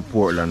border and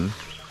Portland,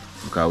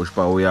 because which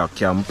part we are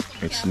camp,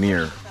 it's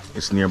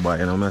nearby,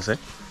 you know what I'm saying?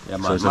 Yeah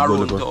man, so it's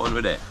Maroon a good town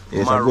with it.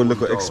 It's a good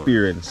local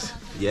experience.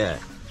 Yeah.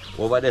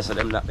 Over there, so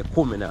them like the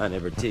kumina and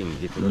everything,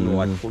 if you don't know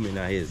what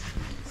kumina is.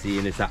 See,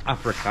 and it's an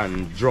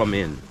African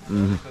drumming.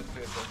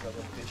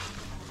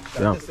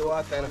 Yeah.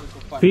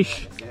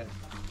 Fish?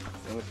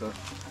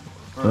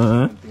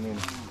 What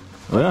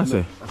do you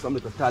say? Some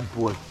little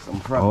tadpole,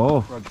 some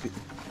frog.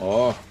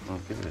 Oh.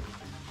 Okay.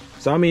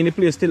 So I mean the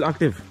place is still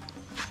active?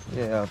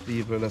 Yeah,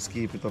 people just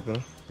keep it up, you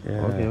know?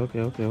 Yeah.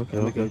 Okay. I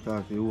can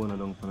talk to you one of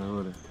them from the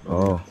road.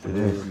 Oh.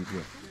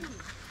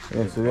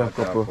 Yeah, so we have a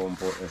couple.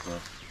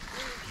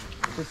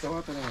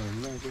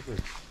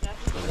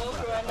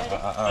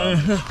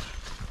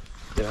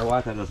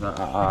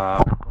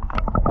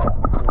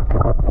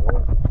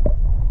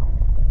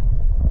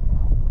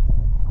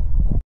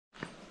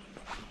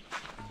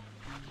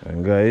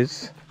 And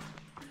guys,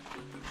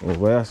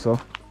 over here, so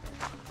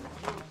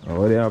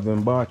over there have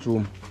been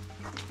bathroom.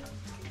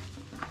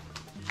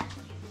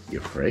 You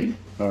afraid?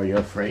 Are you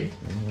afraid?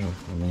 Yeah,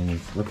 I mean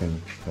it's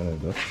looking kind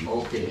of dusty.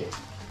 Okay.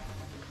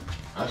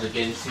 As you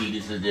can see,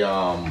 this is the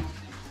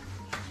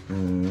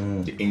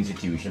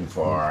institution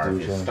for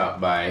if you stop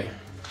by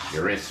the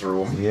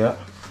restroom. Yeah.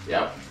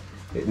 Yep.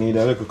 It need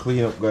a little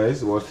clean up,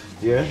 guys. But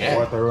yeah,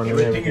 water running.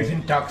 Everything is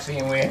intact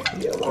same way.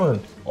 Yeah,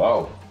 man.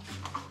 Wow.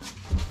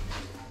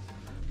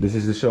 This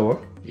is the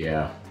shower.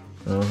 Yeah.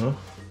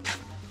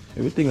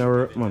 Everything I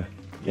work, man.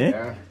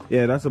 Yeah.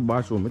 Yeah, that's a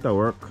bathroom. It a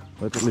work.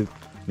 But it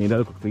need a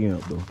little clean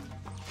up though.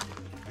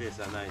 This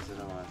place is nice, you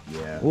know, man.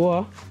 Yeah.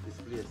 What? This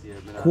place here.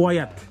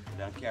 Quiet.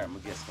 Don't care my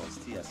guest house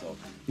stay so.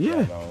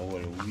 Yeah. A whole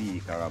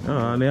week or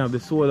And they have the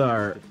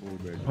solar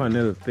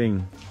panel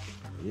thing.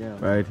 Yeah.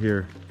 Right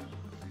here.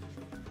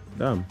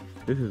 Damn,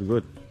 this is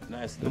good.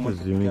 Nice. This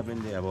is unique.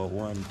 Been there about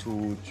 1,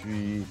 2,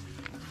 3,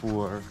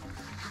 4,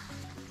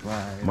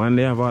 5. Man,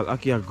 they have all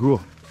Akia grow.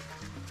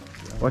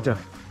 Watch out.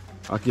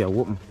 Akia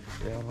whooping.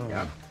 Yeah, man.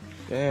 Yeah.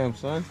 Damn,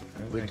 son.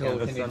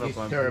 Without any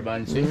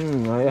disturbance.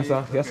 Yes,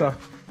 sir. Yes, sir.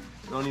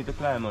 No need to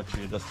climb a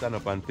tree, just stand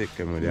up and pick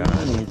them with your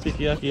hand. Pick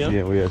your key.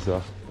 Yeah, we are,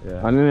 sir.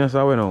 Yeah. And then that's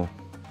how we know.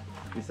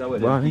 This is where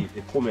they keep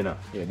the kumina.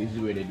 Yeah, this is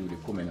where they do the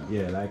kumina.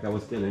 Yeah, like I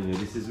was telling you,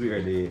 this is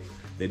where they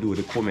do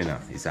the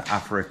kumina. It's an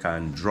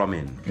African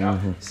drumming.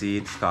 See,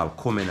 it's called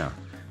kumina.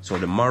 So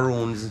the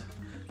Maroons,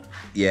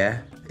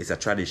 yeah, it's a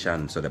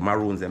tradition. So the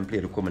Maroons them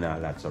play the kumina a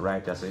lot. So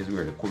right there, so it's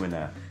where the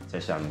kumina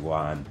session go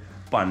on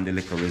the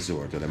little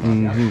resort to the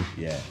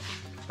Yeah.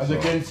 As you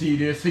can see,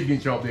 there's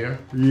signature up there.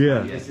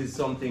 Yeah. Yes, it's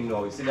something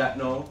now. You see that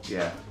now?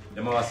 Yeah.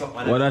 Them have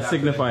something what that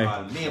signify?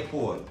 Called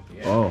maypole.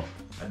 Yeah. Oh.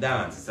 A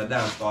dance. It's a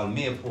dance called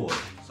maypole.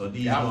 So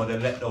these now they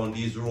let down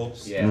these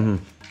ropes. Yeah.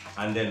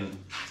 And then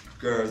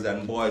girls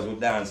and boys will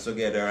dance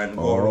together and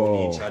go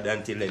around each other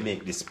until they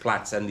make these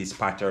plats and these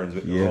patterns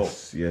with the rope.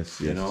 Yes.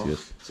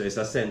 So it's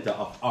a center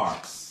of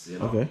arts, you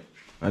know. Okay.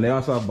 And they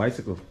also have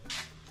bicycle.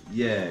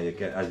 Yeah, you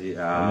can I mean,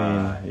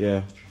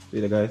 yeah. See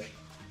the guys?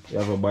 You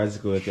have a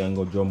bicycle you can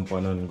go jump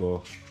on and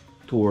go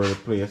tour the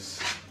place.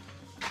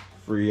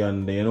 Free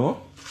and you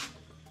know.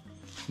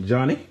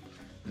 Johnny?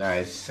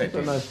 Nice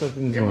setting. Nice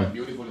setting. Yeah, man,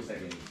 beautiful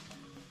setting.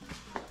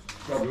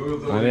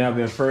 And they have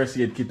their first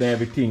aid kit and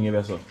everything, you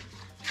know, so.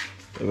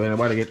 If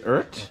anybody get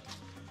hurt,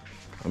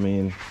 I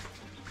mean, you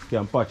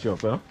can patch you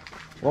up, you know.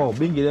 Wow,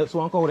 Bingy, that's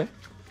one cow there.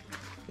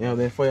 You have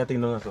the fire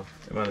thing down there, so.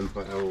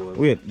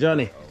 Wait,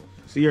 Johnny,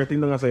 see your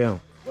thing down there, yeah.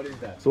 What is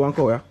that? So one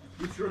cow, yeah?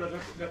 You sure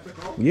that's a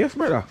cow? Yes,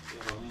 brother.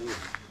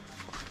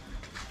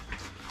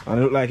 And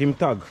it look like him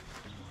tag.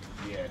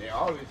 Yeah, they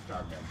always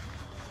tag them.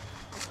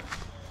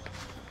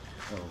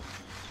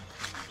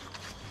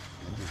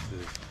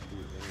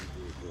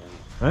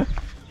 Huh?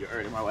 You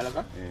heard him a while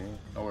ago?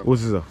 Yeah.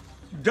 What's this?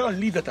 Don't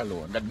leave that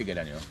alone. That's bigger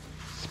than you.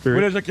 Spirit.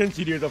 Well, as you can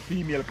see, there's a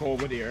female cow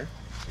over there.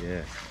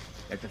 Yeah.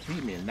 That's a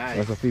female, nice.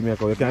 That's a female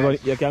cow. You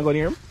can't go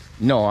near him?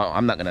 No,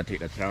 I'm not gonna take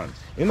that chance.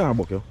 You know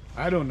about you?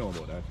 I don't know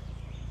about that.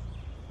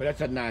 But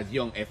that's a nice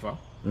young effer,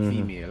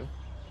 female.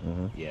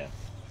 Yeah.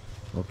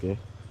 Okay.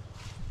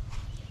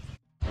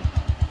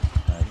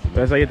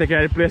 That's how you take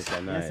care of the place?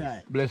 Nice.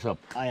 Yes, Bless up.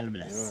 I'll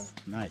bless.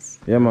 Nice.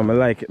 Yeah, man, I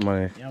like it,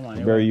 man. Yeah,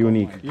 man. Very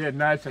unique. Yeah,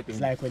 nice setting. It's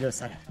like we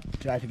just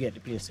try to get the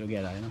place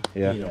together, you know?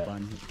 Yeah. Clean up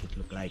and make it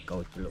look like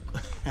how to look.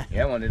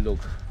 Yeah, man, it look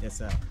yes,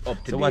 sir.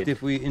 up to So date. what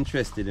if we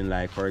interested in,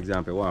 like, for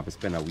example, want to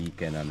spend a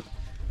weekend and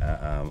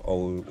how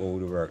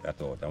would work that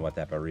out and what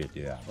type of rate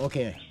you have?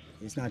 Okay,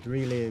 it's not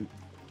really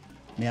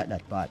me at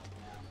that part.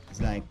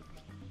 It's like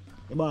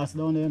the boss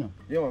down there, you know?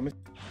 Yeah, man.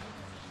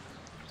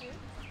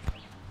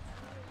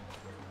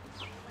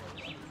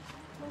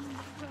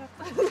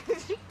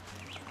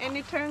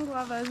 Any turn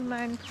guavas,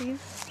 man, please.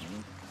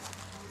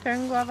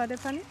 Turn guava,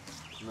 depending.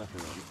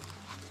 Nothing.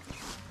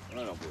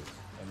 No, no, boys.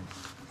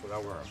 Full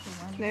of worm.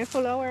 They're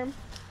full of worm.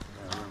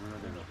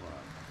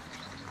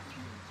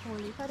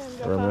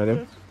 Worm in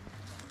them?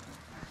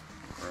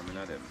 Worm in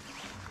them.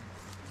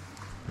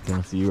 I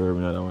can see worm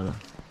in that one.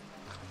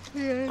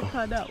 Yeah, it's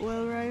had that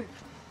well, right?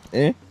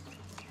 Eh?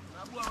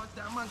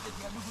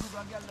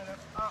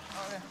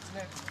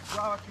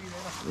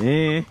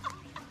 Eh?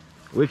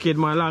 Wicked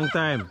man, long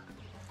time.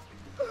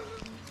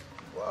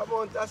 What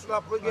about that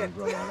slap again?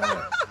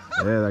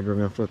 Yeah, that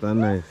growing fruit and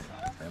nice.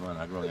 Yeah, man,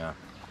 I grow, yeah.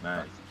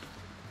 Nice.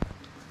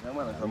 Yeah,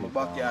 man, that's my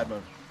backyard,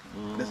 man.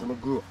 That's my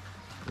grow.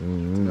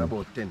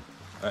 About 10.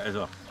 Is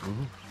it?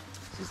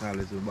 It's all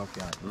little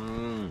backyard.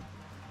 Mm.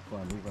 Go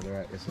on, leave it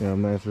right there. Yeah,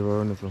 nice river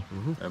on this one.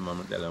 Yeah, man,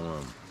 I tell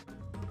them.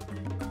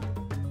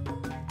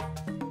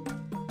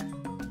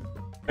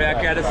 I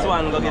carry the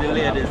swan, go get the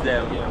ladies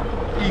them.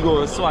 He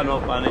go swan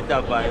up on the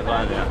top of the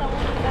van there.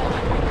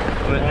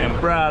 Let them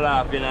brawl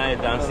off in it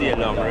and see it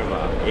down the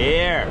river.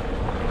 Here.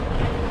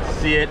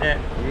 See it there?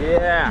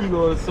 Yeah. He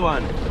go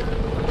swan.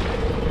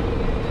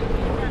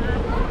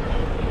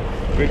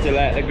 Pretty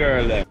like the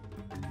girl there.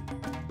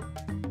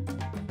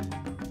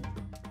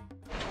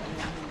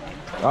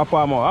 Up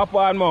on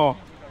more.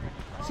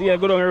 See you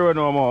go down the river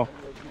no more.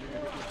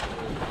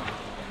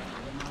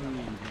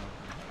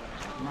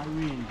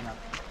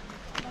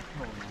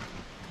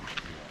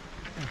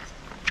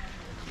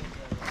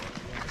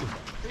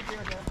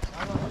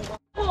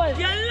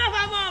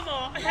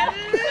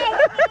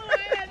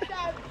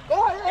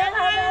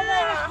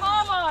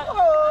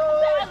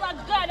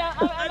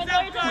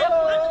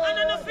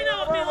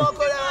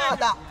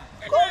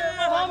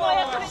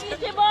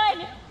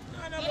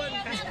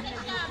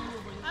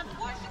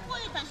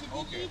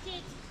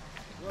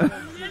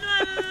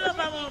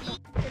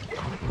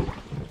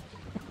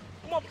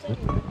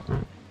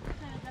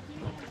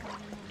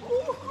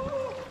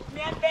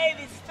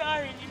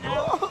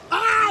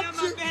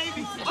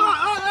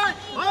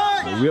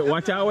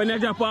 Watch out when you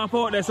jump off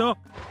out there, so.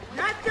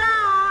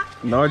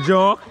 No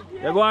joke.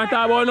 You go and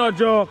talk about no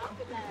joke.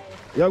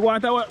 You go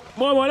and talk about...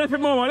 Momo, left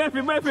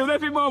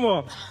it,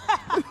 Momo.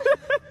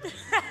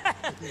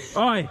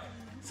 Oi,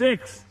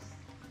 6.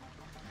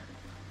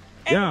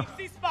 Yeah.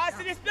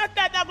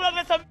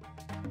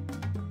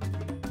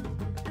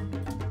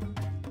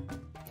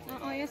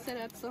 Oh, you said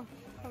that, so.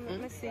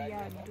 Let me see you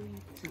do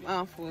it.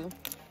 Ah, full.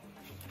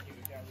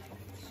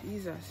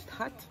 Jesus,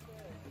 hot.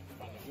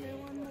 The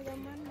one with the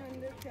man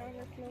and the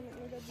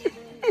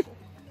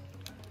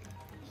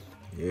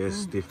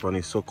Yes,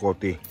 Tiffany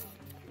Sokoti.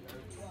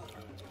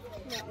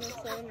 That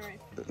doesn't sound right.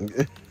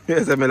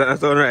 Yes, I mean that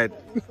sound right.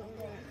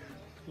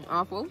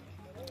 Awful.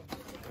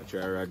 I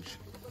try Raj.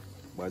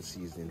 Bad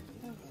seasoning.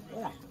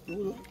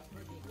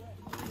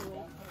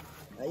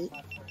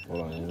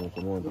 Hold on,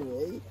 come on.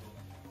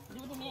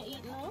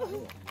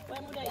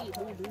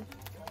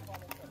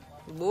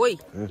 Boy.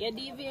 You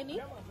DV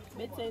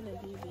better than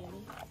DV.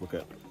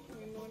 Okay.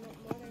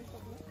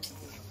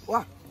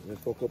 What?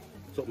 Let's fuck up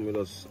something with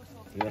us.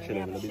 Tap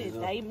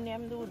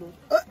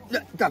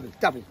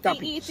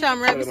it.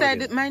 Sham, right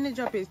beside it. Mine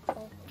drop it.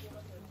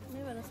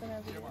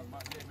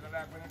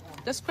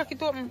 Just crack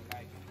it open.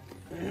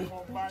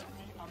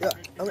 Yeah,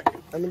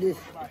 I mean this.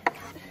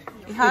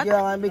 It hot?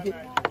 Yeah, I make it.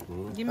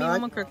 Give me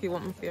one crack you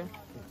want me for you.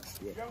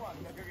 Yeah,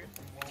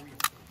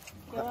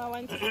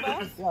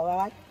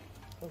 right.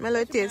 Mellow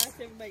it is.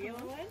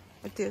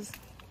 It is.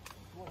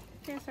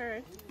 Yes,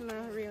 sir. No,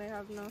 really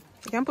have no.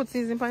 You can put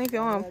seasoning on if you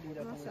want.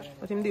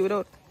 But him do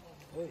without.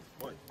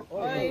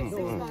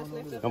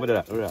 Come with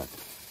that, look at that.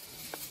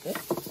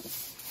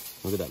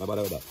 Look at that,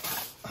 nobody with that.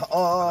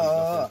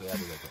 Oh.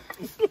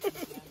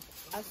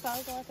 I saw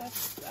that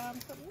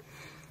something.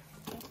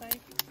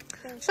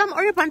 Sham,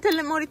 hurry up and tell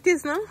them what it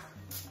is, no?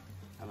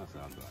 I'm not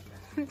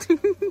saying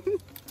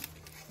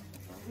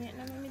Yeah,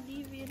 let me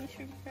DV the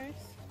shrimp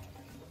first.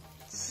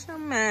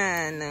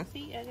 Shaman.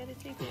 See, I gotta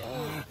take it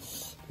out.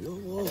 I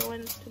don't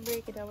want to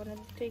break it, I want to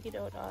take it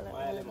out all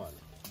at once.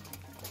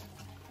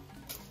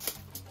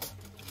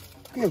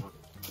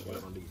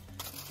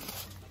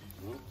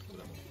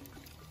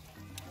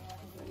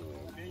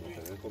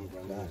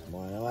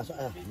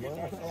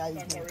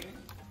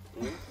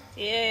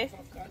 Yeah,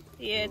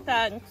 yeah,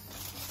 thanks.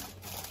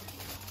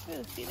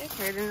 See that?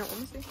 Right in it, let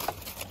me see.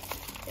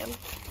 Yep.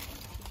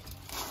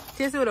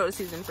 Taste it without the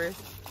seasoning first.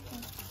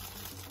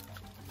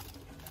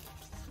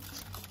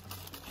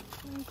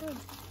 Good.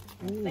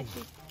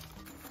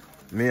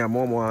 Me and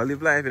Momo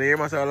live life in the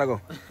area, so I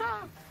go.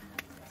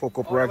 Fuck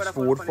up Rag's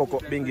food, fuck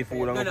up Bingy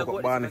food, and fuck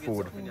up Barney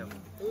food.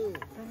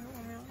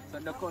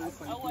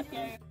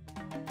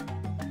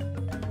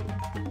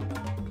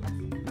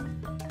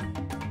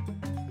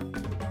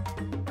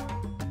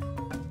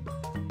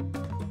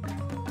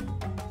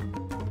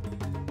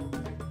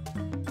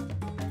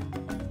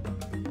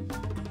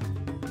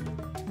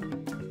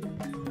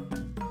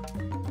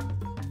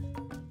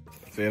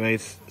 Say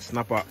nice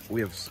snapper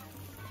waves.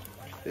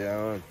 Yeah,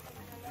 man.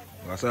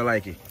 That's what I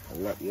like it.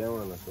 Yeah,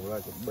 man. That's what I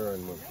like it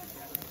burn, man.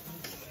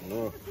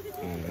 No.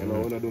 You know,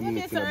 when I do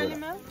meat, you know,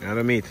 brother. You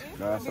don't meat?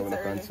 No, that's when I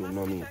consume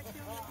no meat.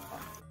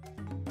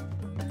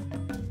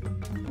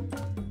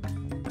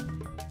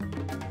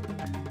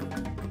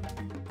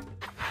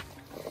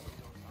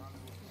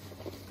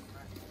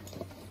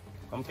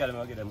 Come tell them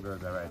I'll get them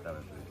girls right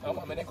away. I'm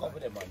going to come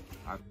with them, man.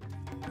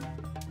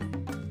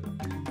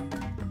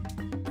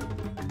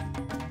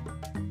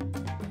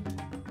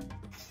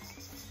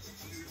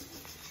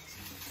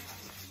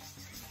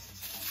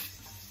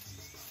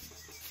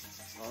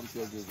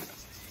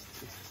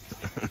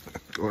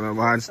 Going on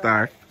behind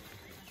star.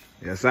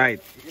 Your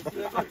side.